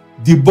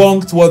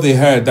what they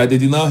heard, that they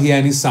did not hear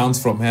any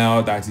sounds from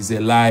hell, that is a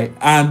lie.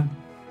 And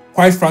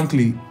quite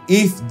frankly,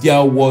 if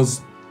there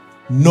was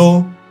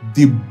no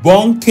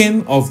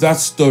debunking of that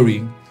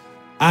story,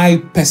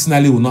 I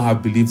personally would not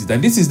have believed it.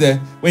 And this is the,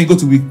 when you go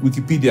to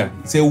Wikipedia,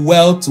 it's a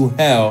well to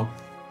hell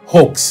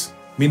hoax,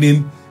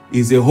 meaning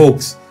it's a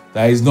hoax,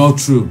 that is not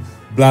true,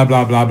 blah,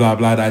 blah, blah, blah,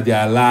 blah, that they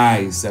are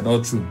lies, they're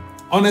not true.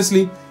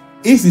 Honestly,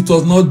 if it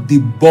was not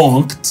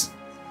debunked,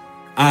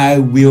 I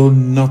will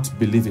not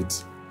believe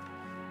it.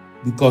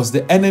 Because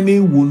the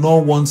enemy will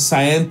not want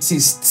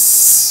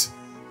scientists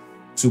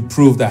to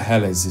prove that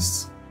hell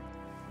exists.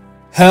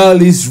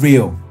 Hell is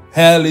real.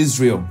 Hell is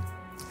real.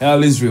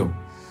 Hell is real.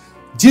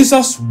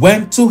 Jesus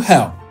went to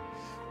hell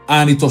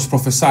and it was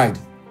prophesied.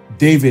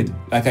 David,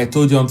 like I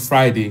told you on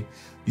Friday,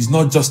 is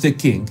not just a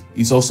king,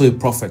 he's also a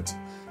prophet.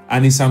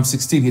 And in Psalm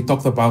 16, he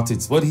talked about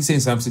it. What did he say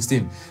in Psalm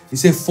 16? He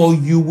said, "For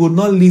you will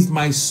not leave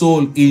my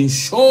soul in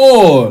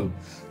Sheol,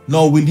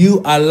 nor will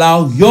you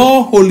allow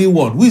your Holy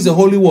One." Who is the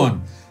Holy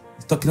One?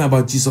 He's talking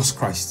about Jesus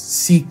Christ.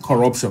 See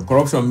corruption.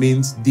 Corruption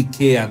means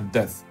decay and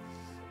death,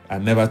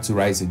 and never to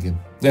rise again.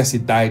 Yes, he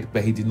died,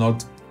 but he did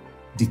not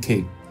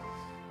decay.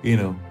 You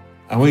know,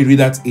 and when you read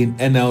that in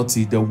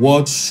NLT, the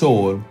word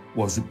Sheol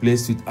was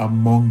replaced with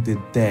among the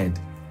dead.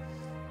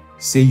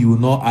 Say you will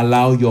not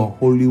allow your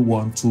Holy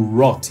One to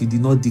rot. He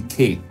did not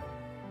decay.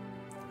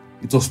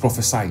 It was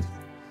prophesied.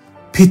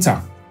 Peter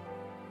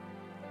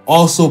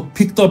also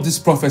picked up this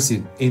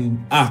prophecy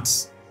in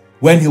Acts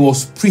when he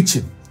was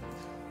preaching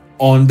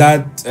on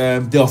that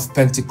day of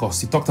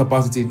Pentecost. He talked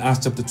about it in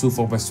Acts chapter 2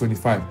 from verse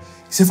 25. He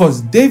said, "For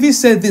David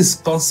said this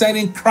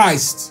concerning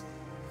Christ.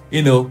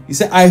 You know, he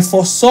said, I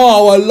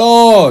foresaw our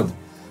Lord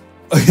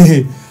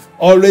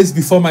always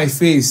before my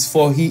face,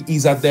 for he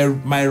is at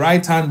my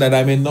right hand, that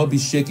I may not be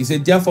shaken. He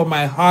said, therefore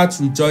my heart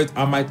rejoiced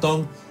and my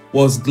tongue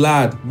was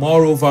glad.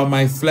 Moreover,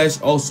 my flesh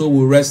also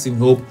will rest in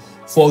hope,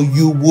 for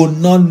you will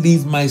not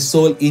leave my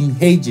soul in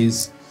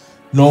Hades,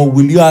 nor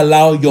will you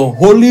allow your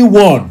Holy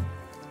One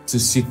to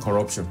see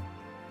corruption."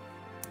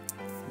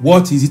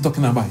 What is he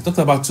talking about? He talked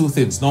about two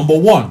things. Number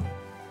one,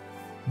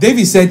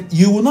 David said,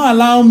 you will not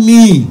allow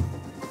me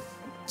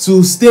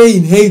to stay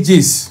in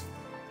Hades.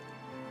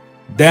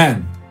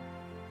 Then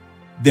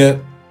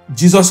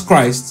Jesus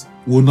Christ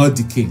will not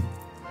decay.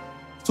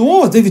 So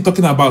what was David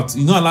talking about?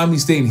 You not allow me to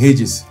stay in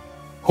Hades.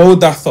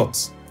 Hold that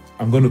thought.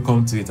 I'm going to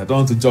come to it. I don't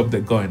want to jump the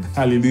gun.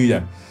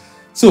 Hallelujah.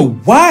 So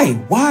why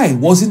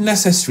was it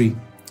necessary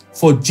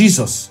for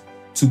Jesus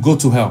to go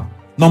to hell?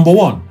 Number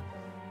one,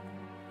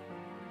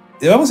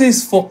 the Bible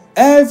says, for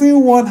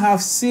everyone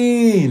have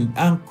sinned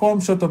and come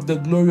short of the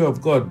glory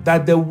of God,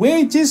 that the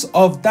wages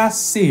of that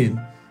sin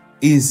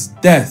is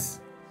death.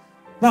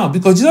 Now,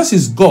 because Jesus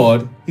is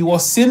God, he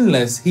was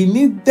sinless, he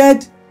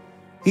needed,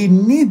 for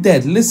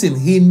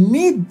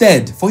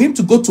him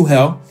to go to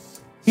hell,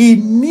 he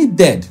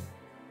needed,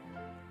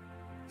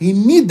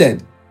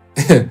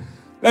 let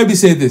me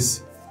say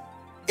this,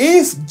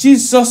 if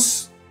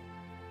Jesus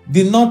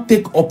did not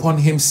take upon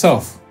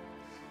himself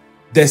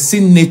the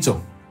sin nature,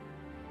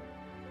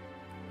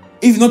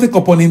 if he did not take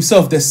upon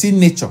himself the sin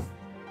nature,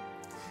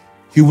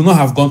 he would not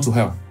have gone to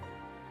hell.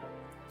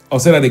 I'll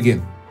say that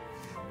again.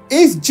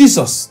 If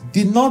Jesus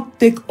did not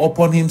take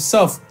upon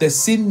himself the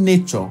sin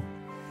nature,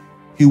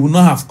 he would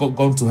not have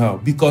gone to hell,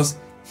 because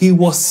he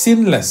was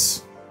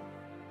sinless.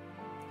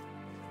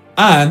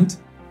 And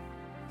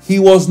he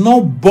was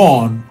not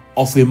born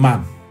of a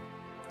man.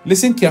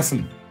 Listen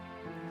carefully.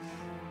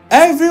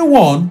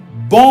 Everyone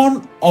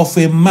born of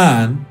a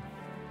man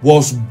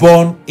was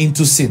born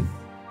into sin.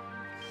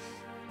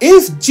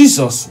 If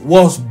Jesus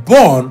was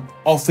born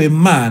of a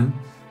man,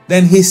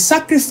 then his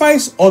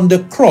sacrifice on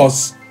the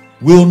cross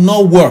will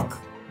not work.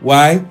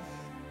 Why?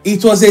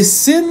 It was a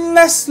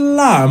sinless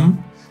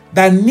lamb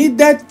that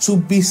needed to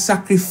be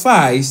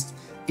sacrificed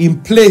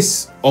in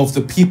place of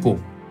the people.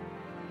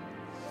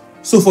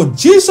 So for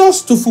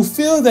Jesus to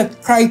fulfill the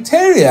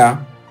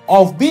criteria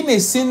of being a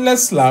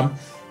sinless lamb,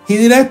 he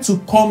needed to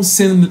come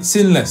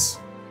sinless.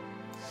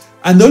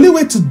 And the only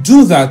way to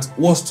do that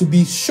was to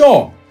be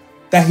sure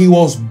that he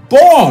was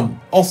born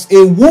of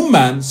a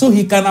woman so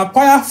he can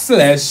acquire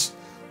flesh,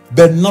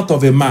 but not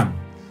of a man.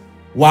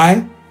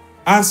 Why?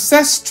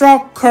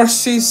 Ancestral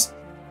curses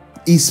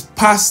is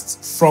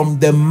passed from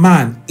the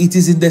man. It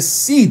is in the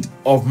seed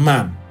of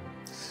man.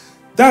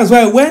 That's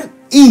why when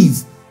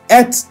Eve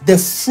ate the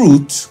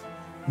fruit,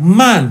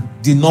 man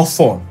did not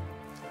fall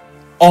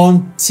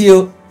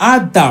until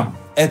Adam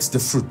ate the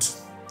fruit.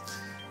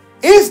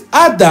 If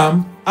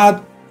Adam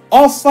had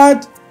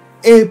offered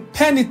a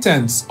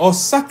penitence or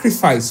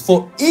sacrifice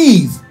for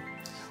Eve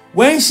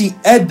when she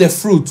ate the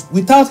fruit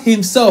without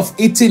himself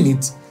eating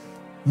it,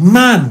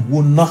 man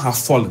would not have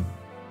fallen.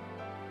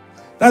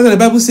 That's what the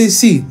Bible says.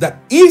 See, that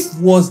Eve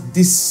was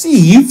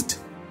deceived,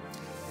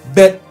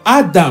 but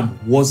Adam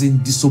was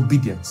in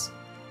disobedience.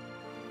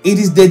 It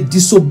is the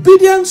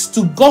disobedience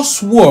to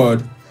God's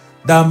word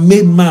that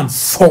made man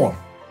fall.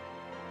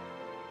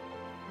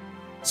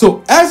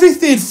 So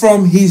everything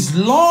from his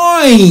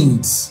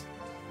loins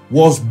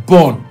was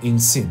born in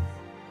sin.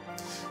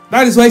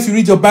 That is why if you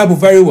read your Bible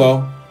very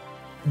well,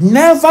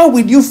 never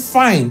will you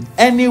find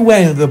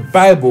anywhere in the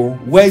Bible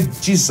where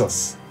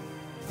Jesus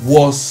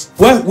was,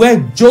 where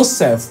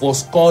Joseph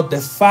was called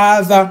the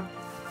father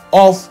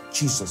of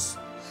Jesus.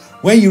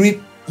 When you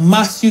read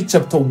Matthew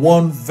chapter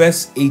 1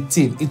 verse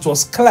 18, it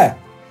was clear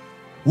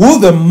who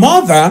the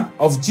mother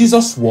of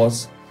Jesus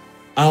was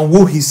and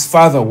who his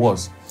father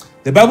was.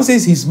 The Bible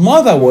says his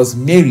mother was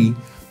Mary,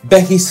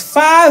 but his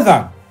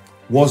father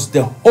was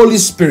the Holy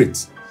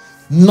Spirit,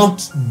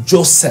 not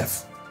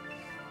Joseph.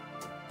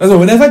 That's why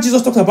whenever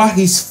Jesus talked about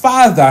his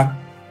father,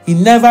 he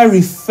never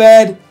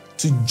referred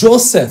to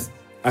Joseph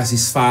as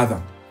his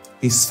father.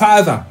 His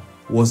father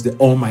was the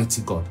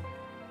Almighty God.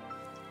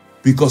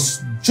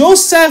 Because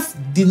Joseph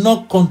did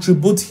not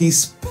contribute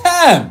his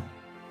sperm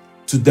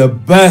to the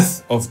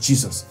birth of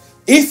Jesus.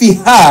 If he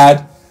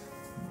had,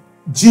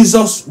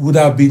 Jesus would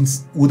have been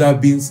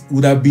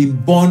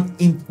born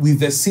in with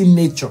the sin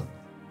nature.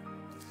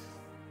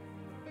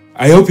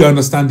 I hope you're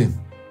understanding.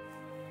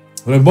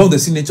 When born with the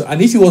sin nature,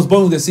 and if he was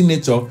born with the sin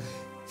nature,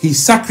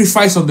 his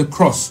sacrifice on the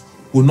cross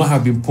would not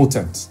have been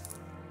potent.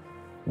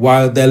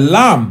 While the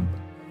lamb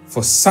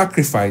for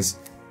sacrifice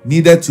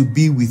needed to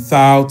be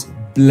without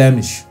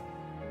blemish.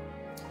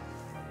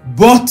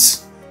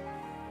 But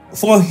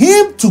for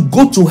him to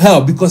go to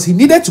hell, because he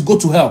needed to go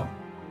to hell,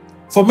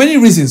 for many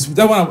reasons,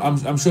 that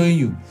one I'm showing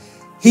you,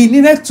 he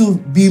needed to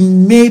be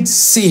made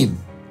sin.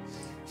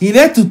 He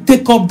needed to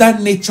take up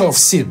that nature of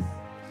sin.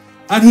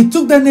 And he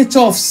took the nature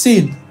of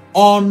sin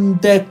on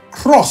the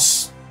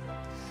cross.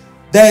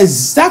 The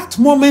exact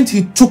moment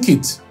he took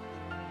it,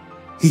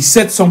 he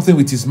said something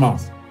with his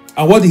mouth.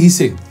 And what did he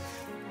say?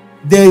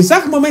 The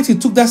exact moment he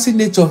took that sin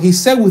nature, he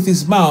said with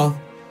his mouth,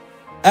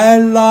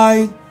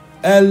 Eloi,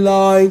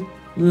 Eloi,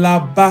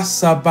 lama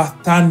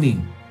sabachthani,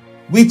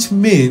 which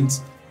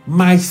means,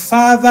 my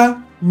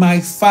father,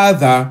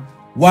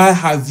 why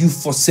have you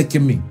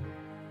forsaken me?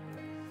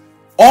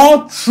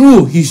 All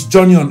through his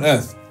journey on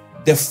earth,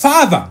 the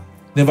Father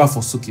never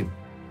forsook him.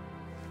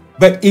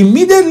 But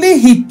immediately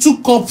he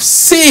took up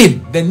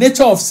sin, the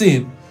nature of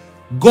sin,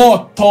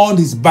 God turned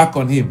his back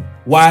on him.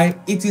 Why?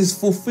 It is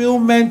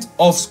fulfillment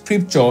of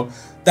scripture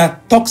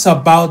that talks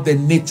about the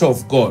nature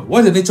of God.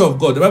 What is the nature of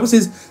God? The Bible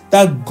says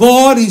that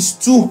God is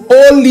too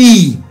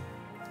holy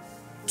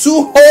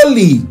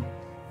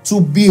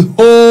to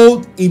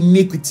behold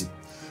iniquity.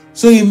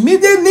 So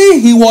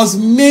immediately he was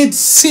made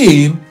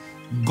sin,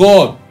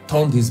 God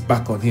turned his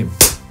back on him.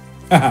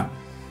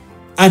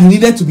 And he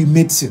needed to be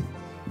made sin.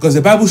 Because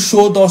the Bible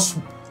showed us,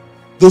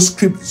 those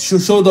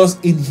scriptures showed us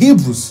in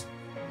Hebrews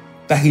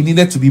that he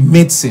needed to be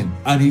made sin.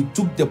 And he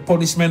took the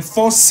punishment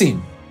for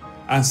sin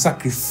and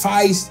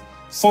sacrificed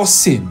for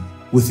sin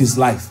with his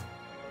life.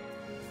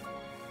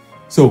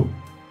 So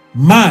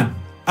man,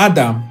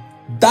 Adam,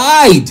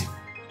 died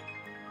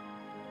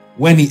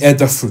when he ate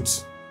the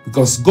fruit.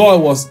 Because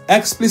God was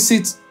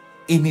explicit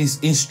in his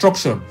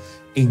instruction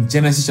in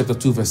Genesis chapter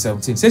 2 verse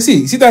 17. Say,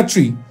 see that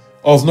tree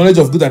of knowledge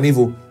of good and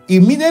evil?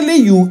 Immediately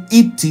you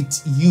eat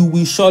it, you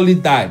will surely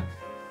die.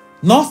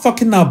 Not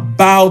talking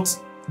about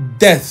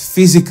death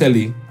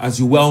physically, as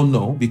you well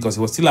know, because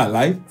he was still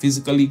alive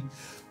physically,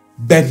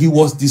 but he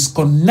was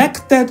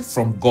disconnected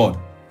from God.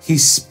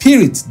 His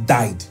spirit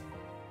died.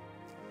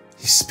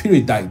 His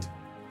spirit died.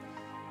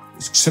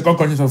 2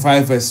 Corinthians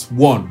 5 verse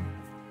 1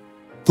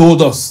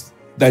 told us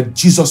that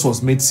Jesus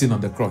was made sin on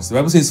the cross. The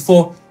Bible says,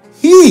 for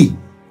he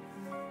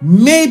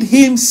made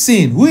him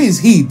sin. Who is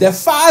he? The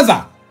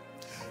Father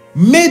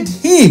made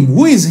him.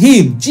 Who is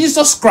him?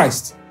 Jesus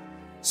Christ.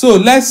 So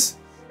let's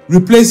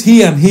replace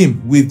he and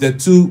him with the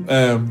two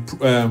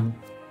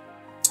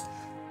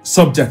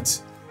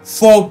subjects.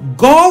 For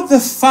God the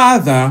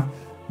Father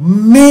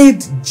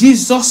made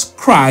Jesus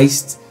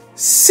Christ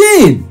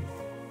sin,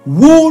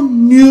 who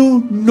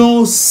knew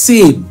no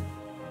sin,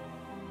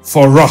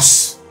 for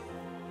us.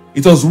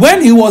 It was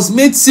when he was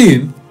made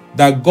sin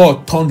that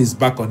God turned his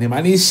back on him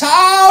and he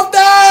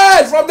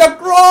shouted from the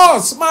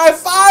cross, my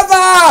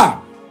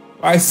Father,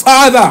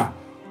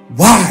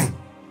 why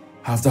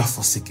have thou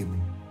forsaken me?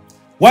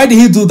 Why did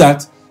he do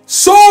that?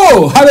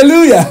 So,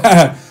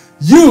 hallelujah,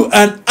 you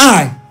and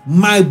I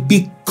might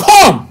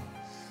become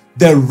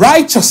the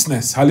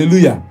righteousness,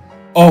 hallelujah,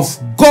 of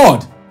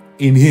God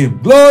in him.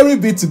 Glory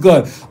be to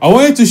God. I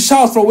want you to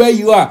shout from where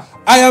you are.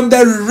 I am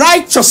the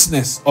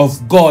righteousness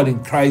of God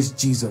in Christ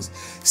Jesus.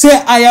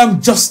 Say, I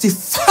am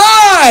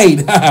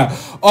justified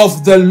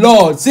of the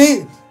Lord.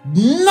 Say,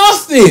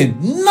 nothing,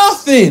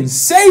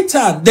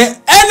 Satan, the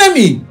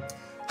enemy,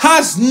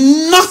 has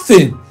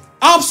nothing,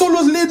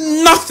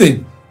 absolutely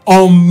nothing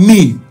on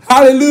me.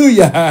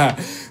 Hallelujah.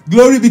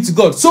 Glory be to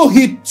God. So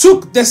he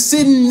took the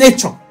sin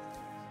nature.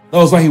 That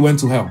was why he went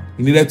to hell.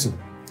 He needed to.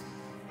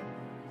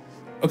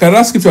 Okay, the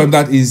last scripture on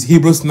that is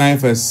Hebrews 9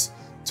 verse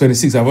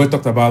 26. I've already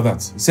talked about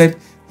that. He said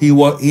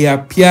he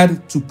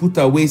appeared to put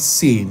away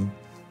sin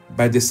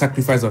by the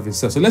sacrifice of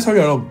himself. So let's hurry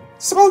along.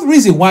 Second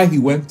reason why he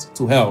went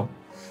to hell,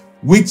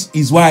 which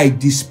is why I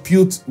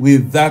dispute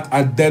with that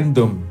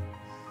addendum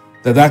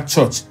that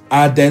church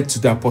added to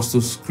the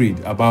Apostles' Creed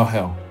about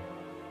hell.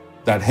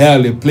 That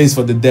hell, a place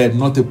for the dead,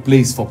 not a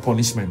place for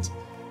punishment.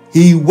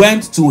 He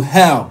went to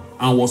hell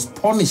and was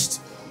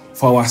punished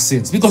for our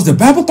sins because the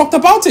Bible talked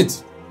about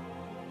it.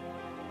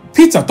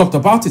 Peter talked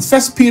about it.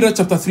 1 Peter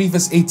chapter 3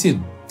 verse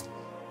 18.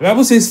 The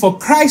Bible says, for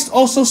Christ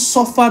also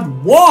suffered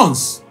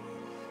once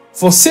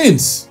for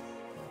sins.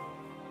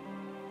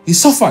 He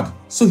suffered.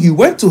 So he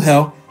went to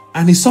hell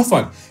and he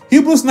suffered.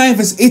 Hebrews 9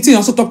 verse 18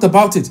 also talked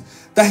about it.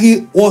 That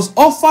he was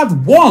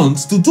offered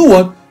once to do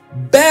what?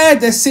 Bear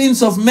the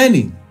sins of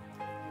many.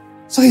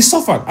 So he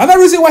suffered. Another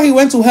reason why he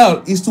went to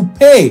hell is to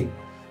pay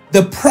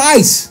the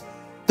price,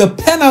 the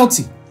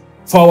penalty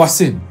for our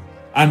sin.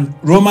 And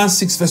Romans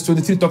 6 verse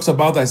 23 talks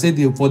about that. I said,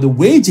 for the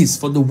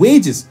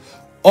wages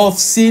of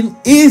sin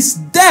is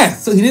death.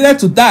 So he needed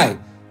to die.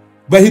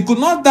 But he could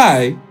not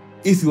die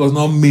if he was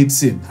not made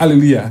sin.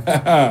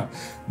 Hallelujah.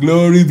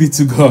 Glory be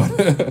to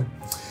God.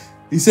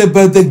 He said,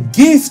 but the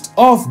gift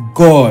of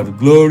God,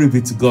 glory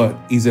be to God,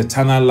 is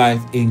eternal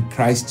life in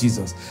Christ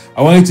Jesus.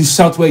 I want you to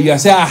shout where you are.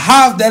 Say, I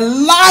have the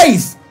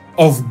life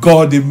of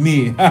God in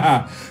me.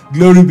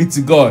 Glory be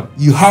to God.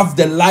 You have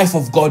the life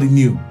of God in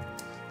you.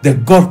 The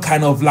God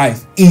kind of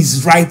life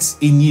is right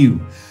in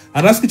you.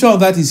 And that scripture of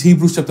that is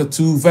Hebrews chapter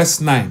 2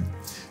 verse 9.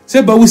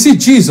 Say, but we see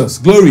Jesus,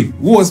 glory,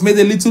 who was made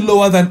a little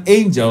lower than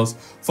angels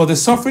for the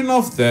suffering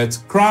of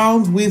death,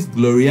 crowned with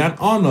glory and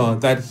honor,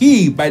 that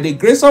he, by the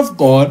grace of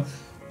God,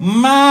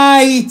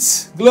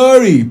 might,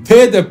 glory,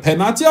 pay the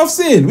penalty of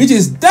sin, which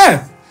is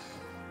death,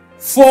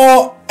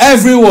 for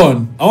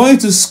everyone. I want you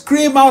to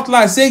scream out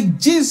loud, say,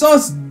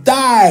 Jesus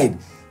died.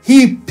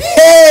 He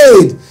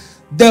paid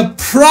the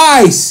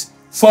price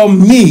for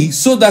me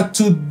so that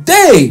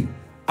today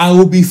I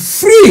will be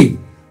free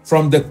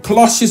from the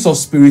clutches of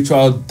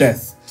spiritual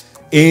death.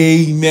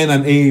 Amen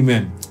and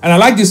amen. And I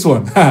like this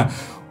one.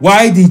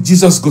 Why did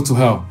Jesus go to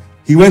hell?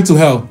 He went to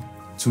hell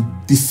to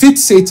defeat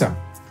Satan,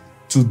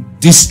 to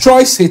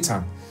destroy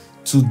Satan,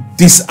 to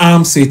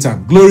disarm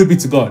Satan. Glory be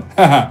to God.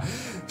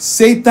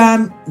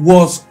 Satan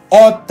was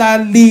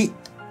utterly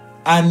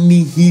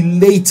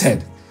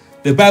annihilated.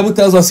 The Bible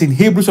tells us in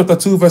Hebrews chapter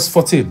 2 verse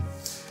 14.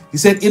 He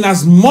said,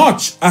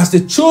 inasmuch as the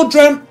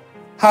children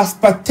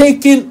have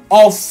partaken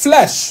of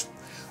flesh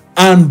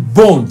and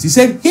bones. He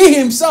said, he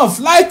himself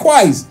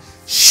likewise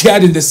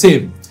shared in the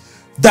same,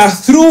 that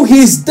through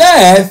his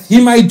death he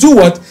might do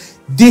what?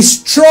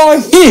 Destroy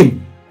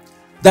him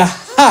that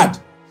had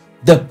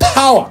the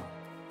power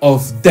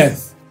of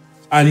death.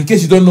 And in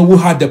case you don't know who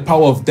had the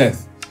power of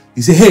death,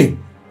 he said, hey,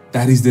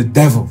 that is the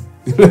devil.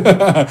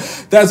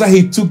 That's why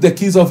he took the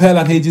keys of hell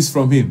and Hades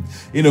from him.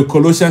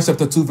 Colossians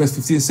chapter 2 verse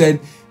 15 said,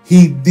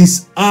 he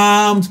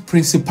disarmed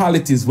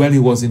principalities when he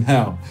was in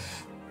hell,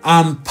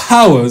 and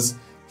powers.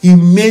 He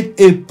made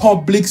a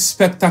public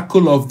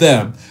spectacle of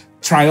them,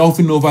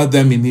 triumphing over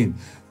them in him.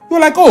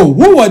 You're like, oh,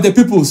 who were the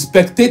people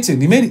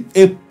spectating? He made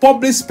a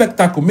public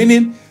spectacle,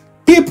 meaning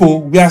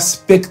people were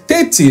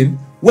spectating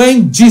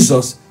when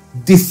Jesus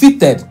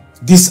defeated,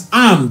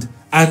 disarmed,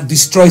 and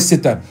destroyed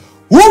Satan.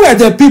 Who were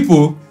the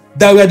people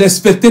that were the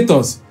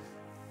spectators?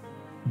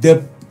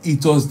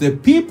 It was the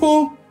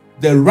people,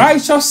 the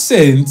righteous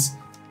saints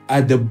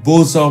at the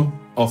bosom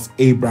of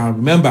Abraham.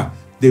 Remember,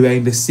 they were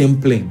in the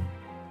same plane.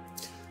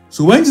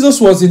 So when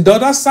Jesus was in the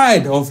other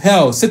side of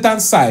hell,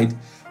 Satan's side,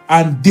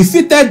 and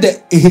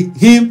defeated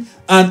him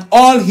and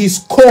all his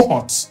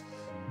cohorts,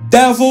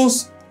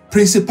 devils,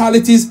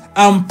 principalities,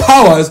 and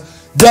powers,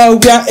 There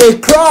were a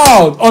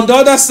crowd on the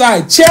other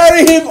side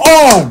cheering him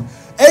on.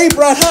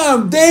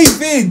 Abraham,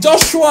 David,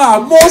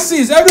 Joshua,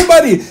 Moses,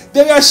 everybody,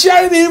 they were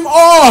cheering him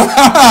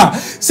on.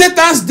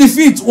 Satan's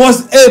defeat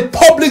was a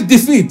public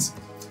defeat.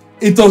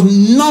 It was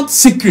not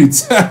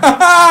secret.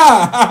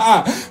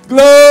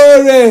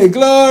 Glory,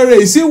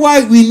 glory. See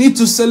why we need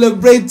to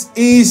celebrate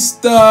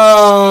Easter.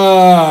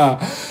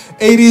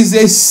 It is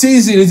a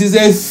season. It is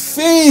a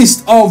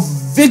feast of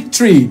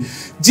victory.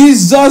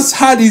 Jesus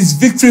had his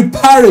victory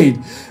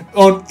parade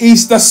on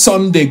Easter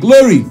Sunday.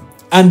 Glory.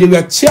 And they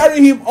were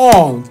cheering him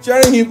on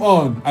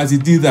as he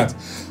did that.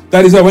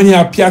 That is why when he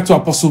appeared to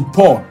Apostle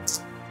John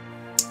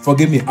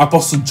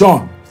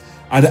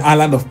at the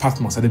island of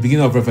Patmos at the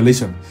beginning of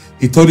Revelation,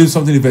 he told him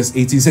something in verse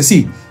 18. He said,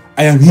 see,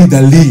 I am he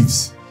that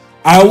lives.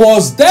 I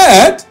was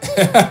dead,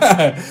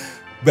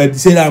 but he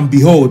said, and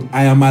behold,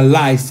 I am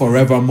alive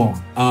forevermore.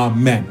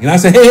 Amen. And I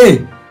said,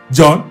 hey,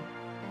 John.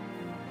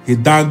 He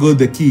dangled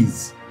the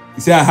keys.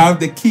 He said, I have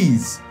the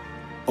keys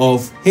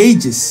of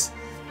Hades,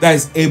 that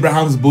is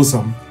Abraham's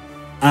bosom,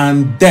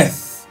 and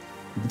death,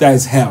 that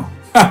is hell.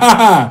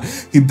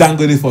 He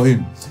dangled it for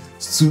him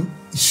to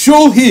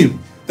show him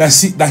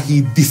that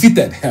he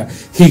defeated,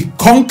 he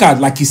conquered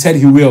like he said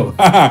he will.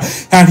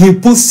 And he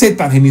put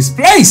Satan in his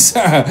place.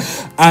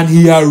 And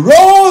he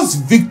arose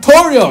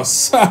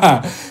victorious.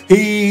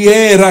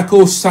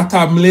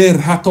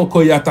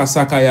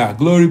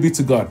 Glory be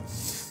to God.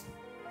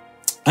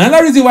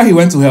 Another reason why he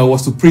went to hell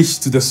was to preach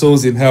to the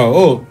souls in hell.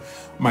 Oh,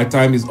 my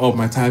time is up,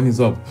 my time is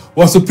up.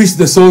 Was to preach to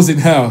the souls in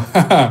hell.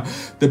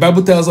 The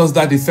Bible tells us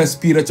that in 1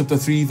 Peter chapter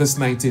 3 verse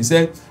 19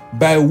 said,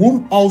 by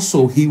whom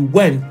also he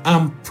went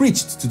and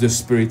preached to the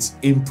spirits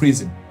in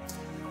prison.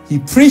 He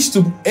preached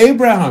to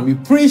Abraham. He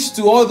preached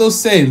to all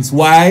those saints.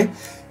 Why?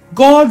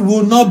 God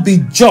will not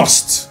be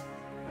just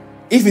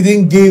if he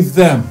didn't give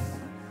them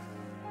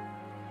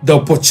the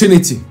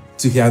opportunity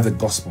to hear the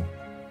gospel.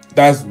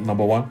 That's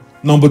number one.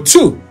 Number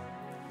two,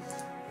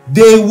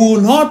 they will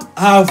not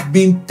have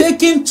been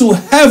taken to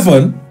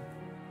heaven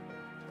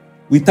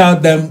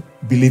without them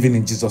believing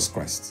in Jesus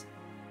Christ.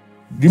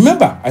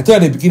 Remember, I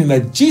told you at the beginning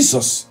that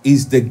Jesus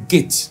is the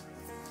gate.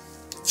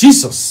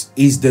 Jesus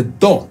is the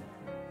door.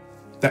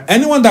 That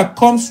anyone that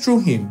comes through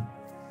him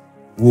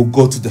will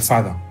go to the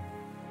Father.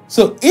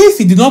 So if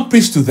he did not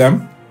preach to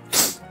them,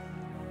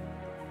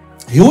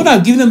 he would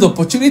have given them the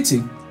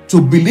opportunity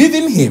to believe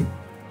in him,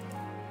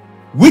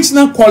 which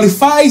now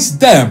qualifies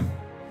them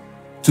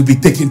to be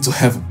taken to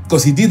heaven.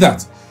 Because he did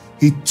that.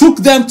 He took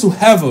them to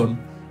heaven,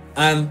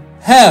 and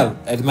hell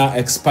now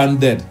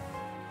expanded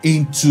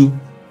into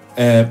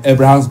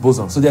Abraham's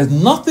bosom. So there's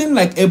nothing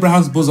like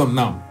Abraham's bosom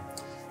now.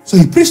 So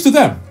he preached to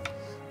them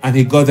and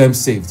he got them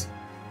saved.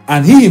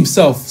 And he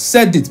himself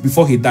said it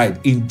before he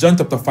died in John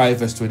chapter 5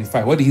 verse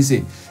 25. What did he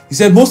say? He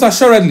said, most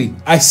assuredly,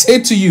 I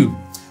say to you,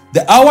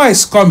 the hour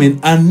is coming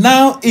and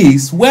now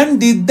is when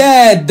the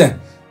dead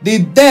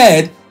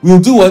will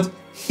do what?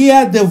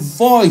 Hear the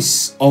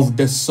voice of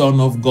the Son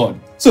of God.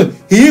 So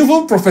he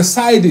even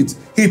prophesied it.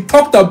 He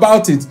talked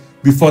about it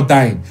before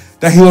dying.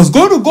 That he was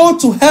going to go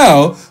to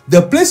hell,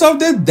 the place of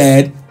the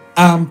dead,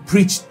 and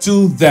preach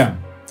to them.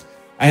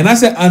 And I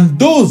said, and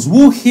those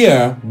who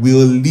hear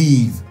will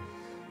live.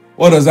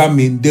 What does that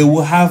mean? They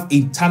will have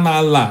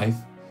eternal life,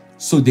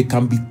 so they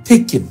can be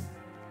taken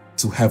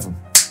to heaven.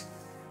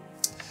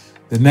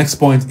 The next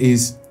point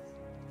is,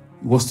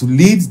 was to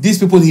lead these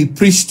people he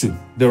preached to,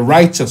 the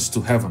righteous,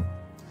 to heaven.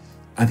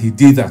 And he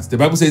did that. The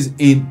Bible says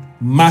in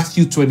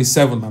Matthew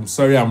 27, I'm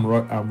sorry,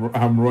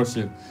 I'm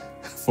rushing.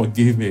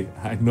 Forgive me.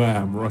 I know I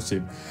am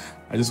rushing.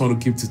 I just want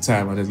to keep to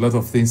time, and there's a lot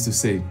of things to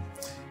say.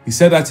 He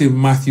said that in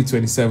Matthew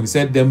 27. He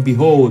said, then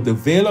behold, the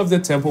veil of the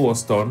temple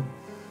was torn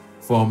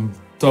from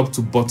top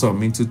to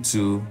bottom into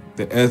two.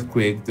 The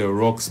earthquake, the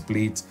rock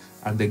split,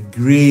 and the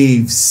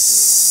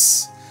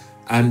graves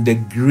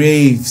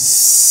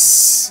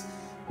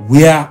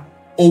were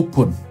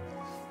open.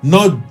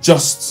 Not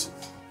just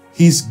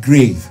his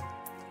grave,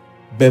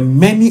 but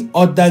many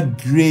other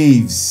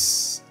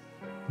graves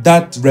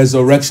that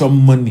resurrection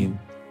morning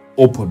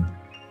opened.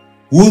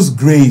 Whose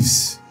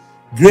graves?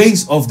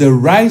 Graves of the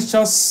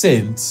righteous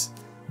saints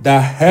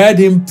that heard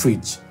him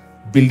preach,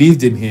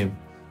 believed in him,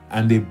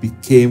 and they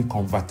became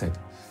converted.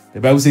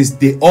 The Bible says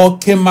they all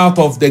came out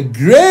of the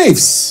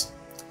graves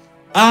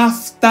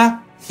after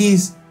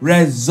his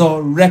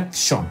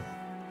resurrection.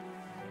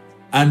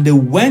 And they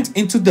went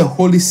into the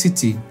holy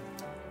city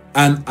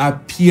and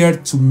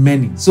appeared to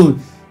many. So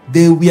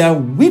they were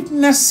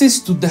witnesses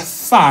to the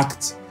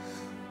fact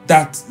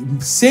that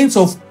saints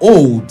of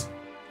old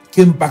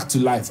came back to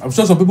life. I'm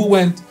sure some people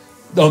went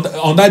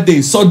on that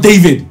day, saw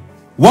David.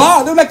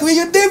 Wow, they were like,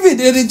 you're David,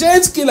 you're the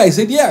giant killer. He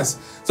said, yes.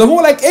 Some people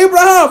were like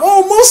Abraham,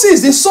 oh,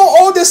 Moses. They saw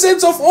all the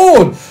saints of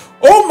old.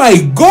 Oh my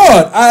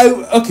God.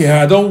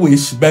 I don't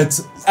wish, but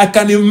I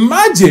can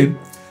imagine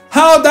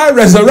how that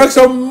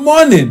resurrection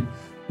morning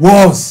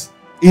was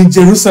in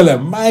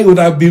Jerusalem. Mine would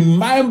have been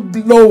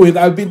mind-blowing.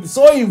 I've been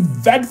so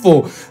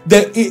eventful.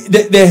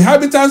 The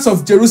inhabitants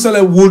of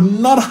Jerusalem would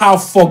not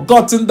have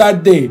forgotten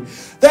that day.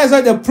 That's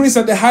why the priest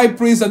and the high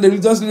priest and the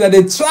religious leader,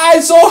 they try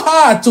so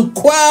hard to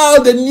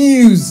quell the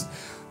news.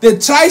 They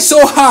try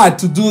so hard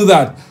to do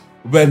that.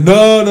 But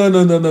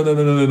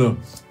no.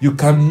 You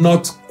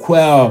cannot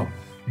quell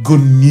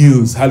good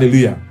news.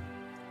 Hallelujah.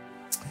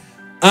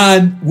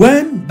 And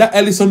when that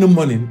early Sunday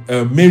morning,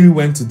 Mary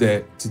went to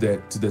the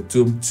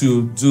tomb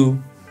to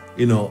do,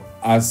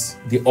 as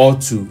they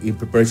ought to in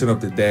preparation of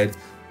the dead,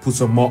 put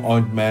some more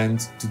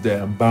ointment to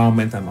the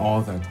embalmment and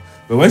all that.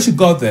 But when she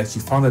got there, she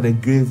found that the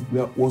grave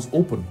was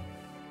open,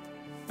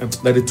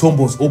 that the tomb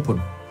was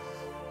open,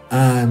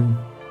 and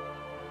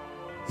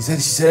she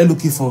started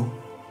looking for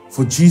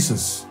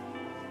Jesus.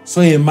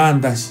 Saw a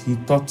man that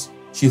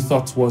she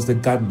thought was the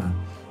gardener,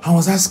 and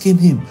was asking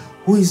him,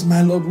 "Who is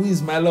my Lord? Who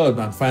is my Lord?"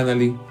 And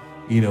finally,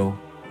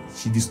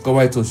 she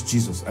discovered it was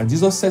Jesus. And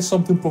Jesus said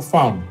something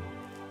profound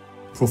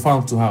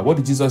to her. What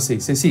did Jesus say? He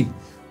said, "See,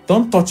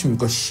 don't touch me,"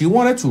 because she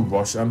wanted to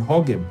rush and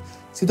hug him.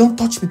 He said, "Don't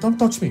touch me, don't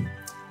touch me.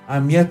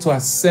 I'm here to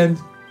ascend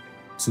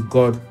to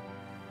God,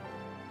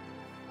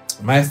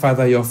 my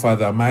Father, your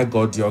Father, my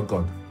God, your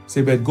God."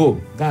 Say, "But go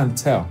and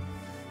tell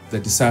the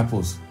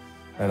disciples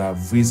that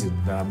I've risen,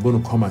 that I'm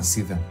going to come and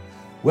see them."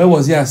 Where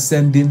was he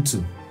ascending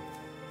to?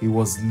 He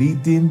was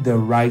leading the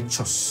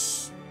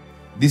righteous,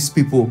 these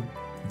people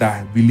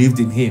that believed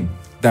in him,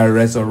 that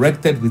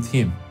resurrected with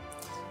him.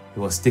 He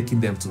was taking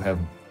them to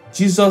heaven.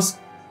 Jesus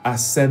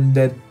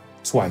ascended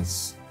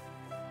twice.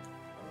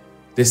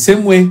 The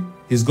same way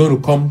he's going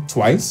to come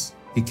twice.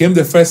 He came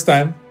the first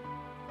time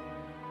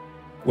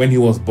when he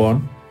was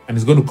born, and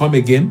he's going to come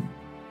again.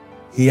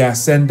 He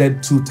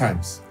ascended 2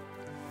 times.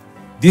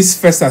 This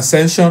first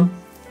ascension,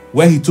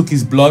 where he took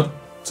his blood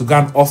to go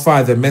and offer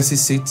at the mercy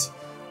seat,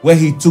 where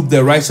he took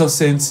the righteous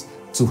saints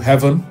to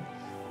heaven.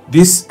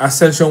 This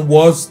ascension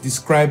was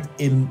described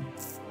in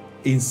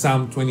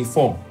Psalm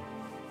 24.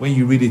 When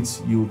you read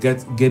it, you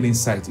gain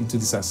insight into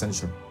this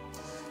ascension.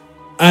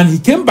 And he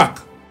came back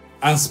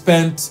and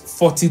spent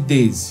 40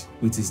 days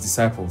with his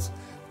disciples.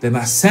 Then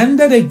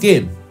ascended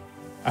again,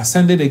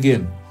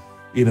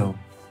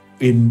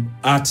 in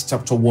Acts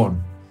chapter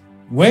 1.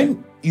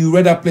 When you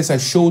read that place I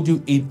showed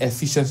you in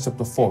Ephesians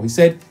chapter 4, he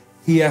said,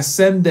 he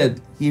ascended,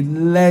 he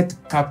led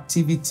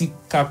captivity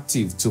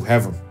captive to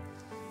heaven.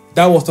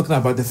 That was talking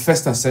about the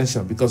first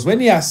ascension, because when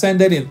he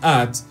ascended in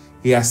Acts,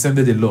 he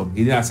ascended alone.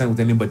 He didn't ascend with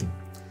anybody.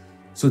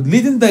 So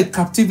leading the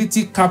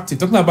captivity captive,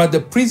 talking about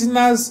the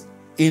prisoners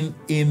in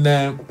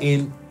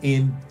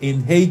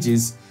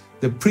Hades,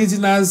 the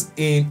prisoners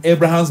in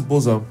Abraham's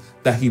bosom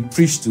that he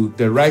preached to,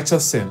 the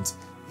righteous saints,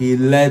 he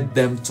led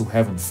them to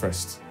heaven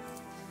first.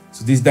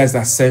 So that's the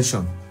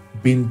ascension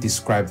being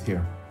described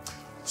here.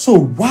 So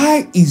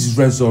why is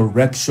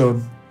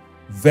resurrection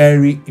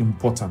very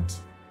important?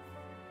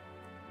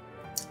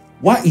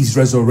 Why is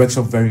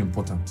resurrection very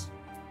important?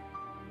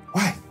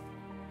 Why?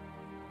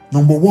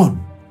 Number one,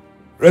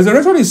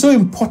 resurrection is so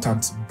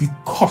important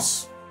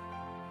because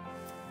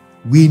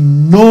we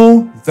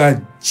know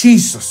that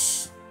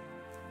Jesus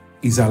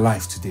is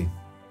alive today.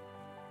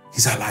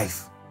 He's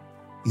alive.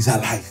 He's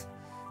alive.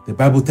 The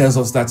Bible tells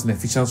us that in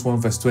Ephesians 1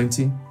 verse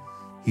 20,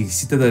 he's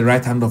seated at the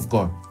right hand of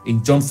God.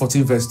 In John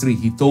 14 verse 3,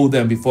 he told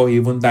them before he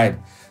even died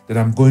that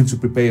I'm going to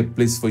prepare a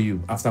place for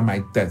you after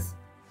my death.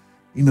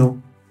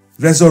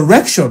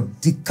 Resurrection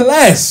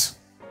declares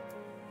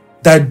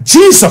that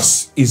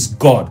Jesus is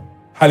God.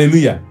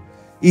 Hallelujah.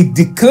 It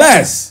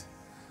declares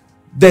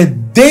the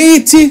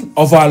deity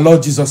of our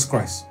Lord Jesus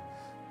Christ.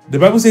 The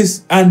Bible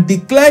says, and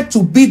declared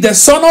to be the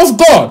Son of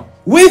God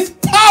with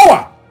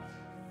power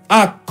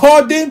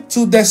according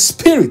to the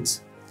Spirit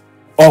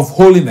of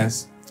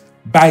holiness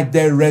by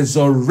the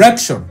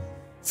resurrection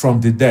from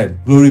the dead.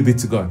 Glory be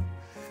to God.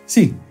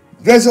 See,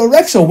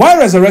 resurrection. Why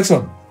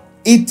resurrection?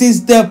 It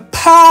is the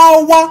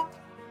power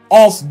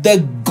of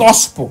the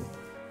gospel.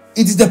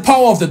 It is the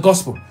power of the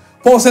gospel.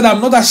 Paul said,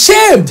 I'm not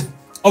ashamed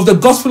of the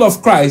gospel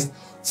of Christ,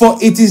 for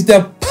it is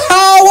the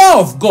power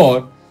of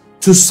God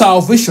to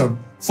salvation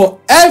for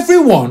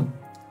everyone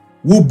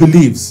who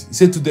believes. He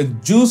said to the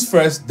Jews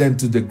first, then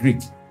to the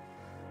Greek.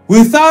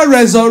 Without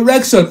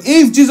resurrection,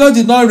 if Jesus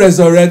did not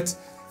resurrect,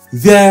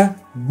 there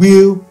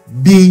will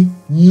be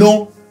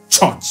no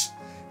church.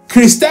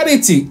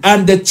 Christianity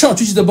and the church,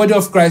 which is the body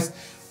of Christ,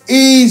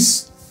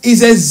 is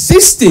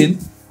existing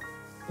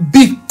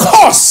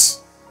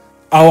because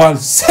our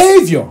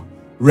Savior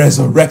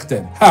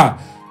resurrected.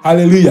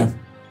 Hallelujah.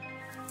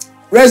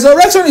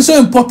 Resurrection is so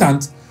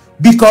important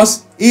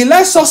because it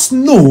lets us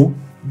know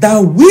that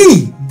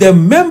we, the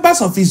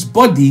members of his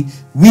body,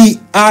 we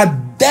are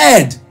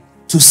dead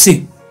to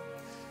sin.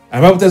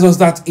 And the Bible tells us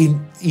that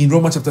in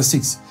Romans chapter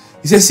 6.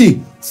 He says,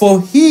 see,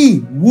 for he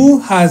who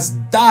has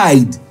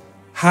died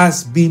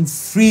has been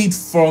freed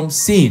from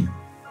sin.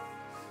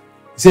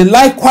 He said,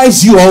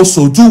 likewise you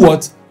also do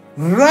what?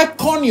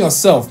 Reckon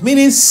yourself,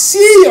 meaning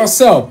see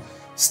yourself.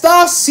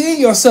 Start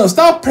seeing yourself,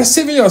 start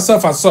perceiving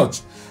yourself as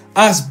such,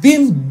 as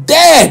being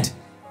dead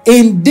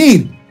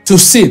indeed to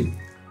sin.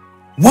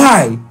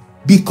 Why?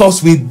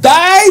 Because we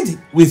died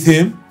with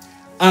him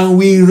and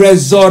we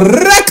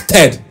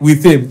resurrected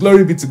with him.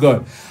 Glory be to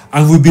God.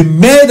 and we've been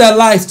made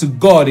alive to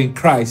God in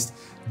Christ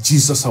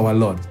Jesus our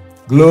Lord.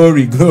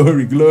 Glory,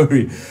 glory,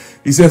 glory.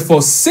 He said,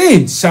 for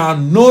sin shall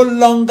no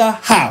longer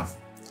have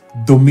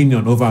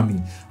dominion over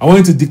me. I want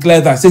you to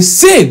declare that. Say,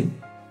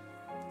 sin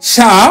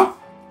shall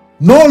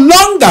no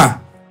longer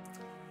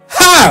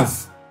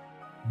have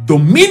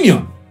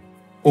dominion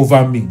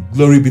over me.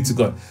 Glory be to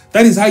God.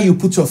 That is how you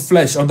put your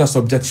flesh under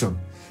subjection.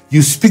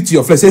 You speak to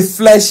your flesh. Say,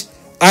 flesh,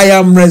 I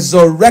am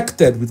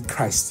resurrected with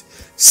Christ.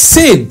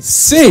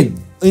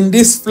 Sin in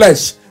this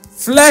flesh,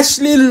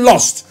 fleshly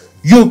lust,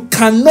 you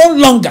can no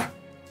longer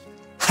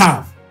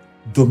have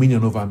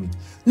dominion over me.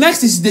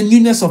 Next is the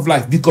newness of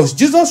life. Because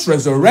Jesus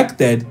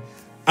resurrected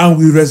and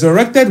we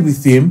resurrected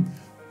with him,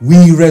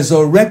 we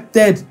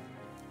resurrected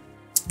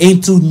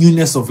into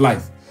newness of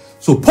life.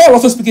 So Paul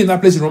also speaking in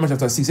that place in Romans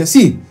chapter 6 says,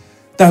 see,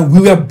 that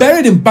we were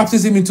buried in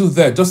baptism into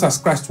there, just as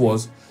Christ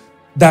was,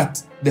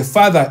 that the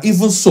Father,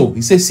 even so,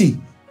 he says, see,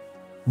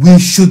 we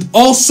should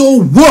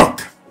also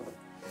work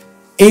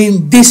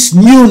in this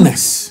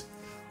newness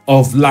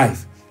of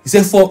life. He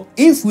said, for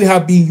if we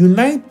have been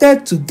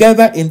united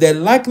together in the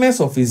likeness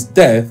of his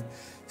death,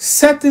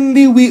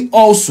 certainly we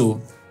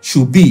also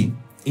should be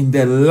in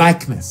the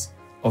likeness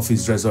of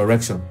his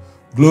resurrection.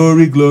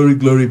 Glory, glory,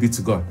 glory be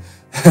to God.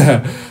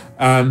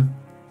 And,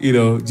 you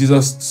know,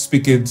 Jesus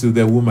speaking to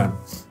the woman,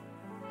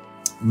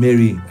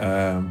 Mary,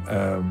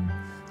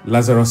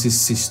 Lazarus'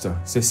 sister,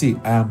 says, see,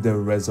 I am the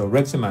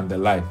resurrection and the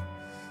life.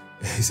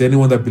 He said,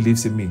 anyone that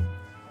believes in me,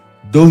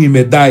 though he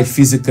may die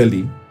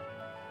physically,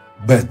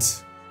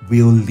 but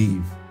will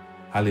live.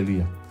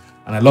 Hallelujah.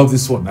 And I love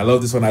this one. I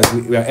love this one as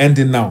we are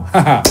ending now.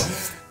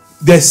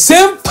 The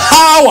same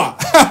power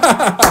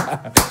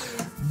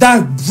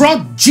that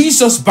brought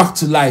Jesus back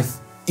to life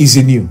is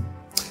in you.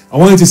 I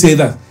want you to say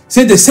that.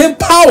 Say, the same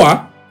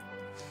power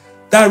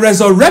that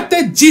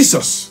resurrected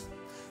Jesus,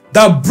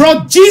 that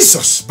brought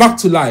Jesus back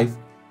to life,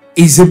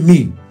 is in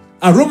me.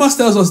 And Romans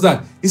tells us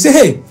that. He said,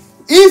 hey,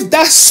 if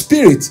that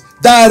spirit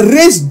that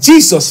raised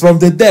Jesus from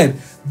the dead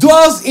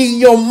dwells in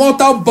your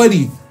mortal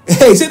body,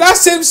 hey, he said that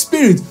same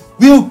spirit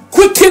will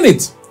quicken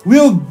it,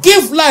 will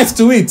give life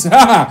to it.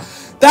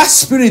 That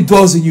spirit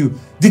dwells in you.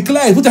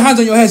 Declare, put your hands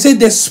on your head, say,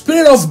 the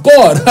Spirit of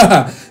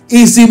God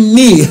is in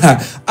me.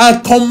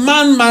 I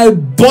command my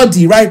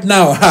body right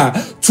now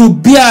to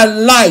be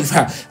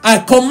alive. I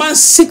command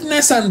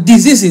sickness and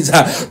diseases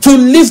to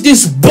leave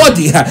this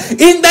body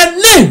in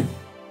the name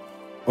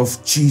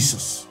of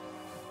Jesus.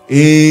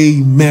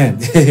 Amen.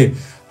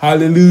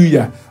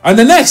 Hallelujah. And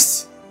the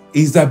next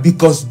is that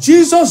because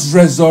Jesus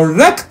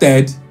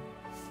resurrected,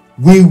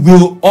 we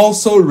will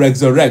also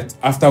resurrect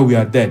after we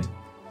are dead.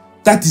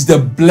 That is the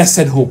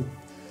blessed hope.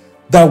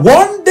 That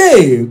one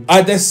day,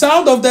 at the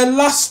sound of the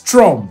last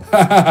trump,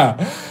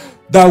 that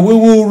we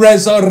will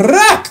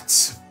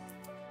resurrect.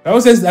 The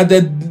Bible says that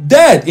the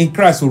dead in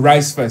Christ will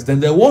rise first.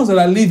 Then the ones that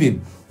are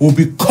living will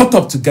be caught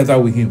up together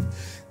with him.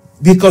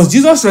 Because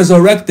Jesus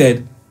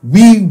resurrected,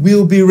 we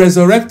will be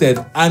resurrected,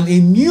 and a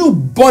new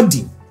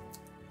body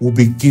will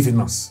be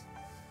given us.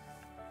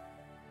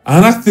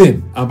 Another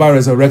thing about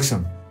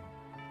resurrection,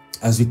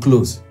 as we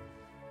close,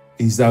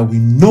 is that we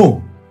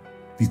know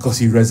because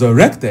he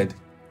resurrected,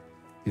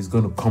 he's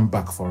going to come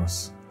back for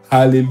us.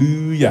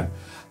 Hallelujah.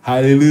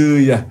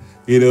 Hallelujah.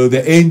 You know,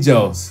 the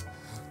angels,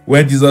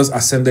 when Jesus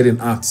ascended in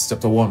Acts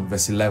chapter 1,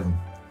 verse 11,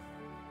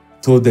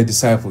 told the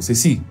disciples, they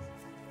see,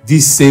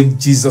 this same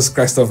Jesus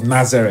Christ of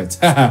Nazareth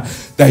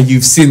that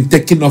you've seen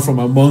taken off from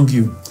among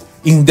you,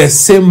 in the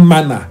same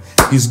manner,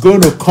 he's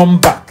going to come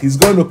back. He's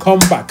going to come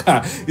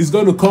back. He's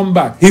going to come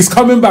back. He's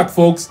coming back,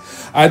 folks.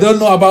 I don't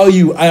know about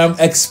you. I am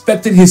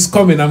expecting his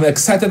coming. I'm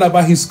excited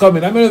about his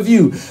coming. How many of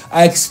you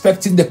are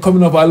expecting the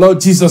coming of our Lord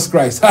Jesus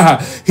Christ?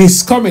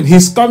 He's coming.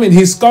 He's coming.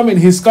 He's coming.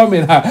 He's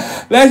coming.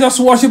 Let's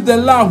just worship the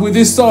Lamb with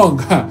this song.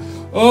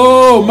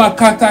 Oh,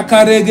 makata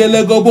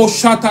karegele gobo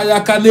shata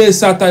yakane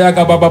sata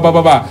yaka baba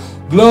baba.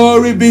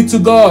 Glory be to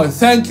God.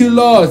 Thank you,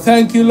 Lord.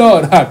 Thank you,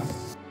 Lord.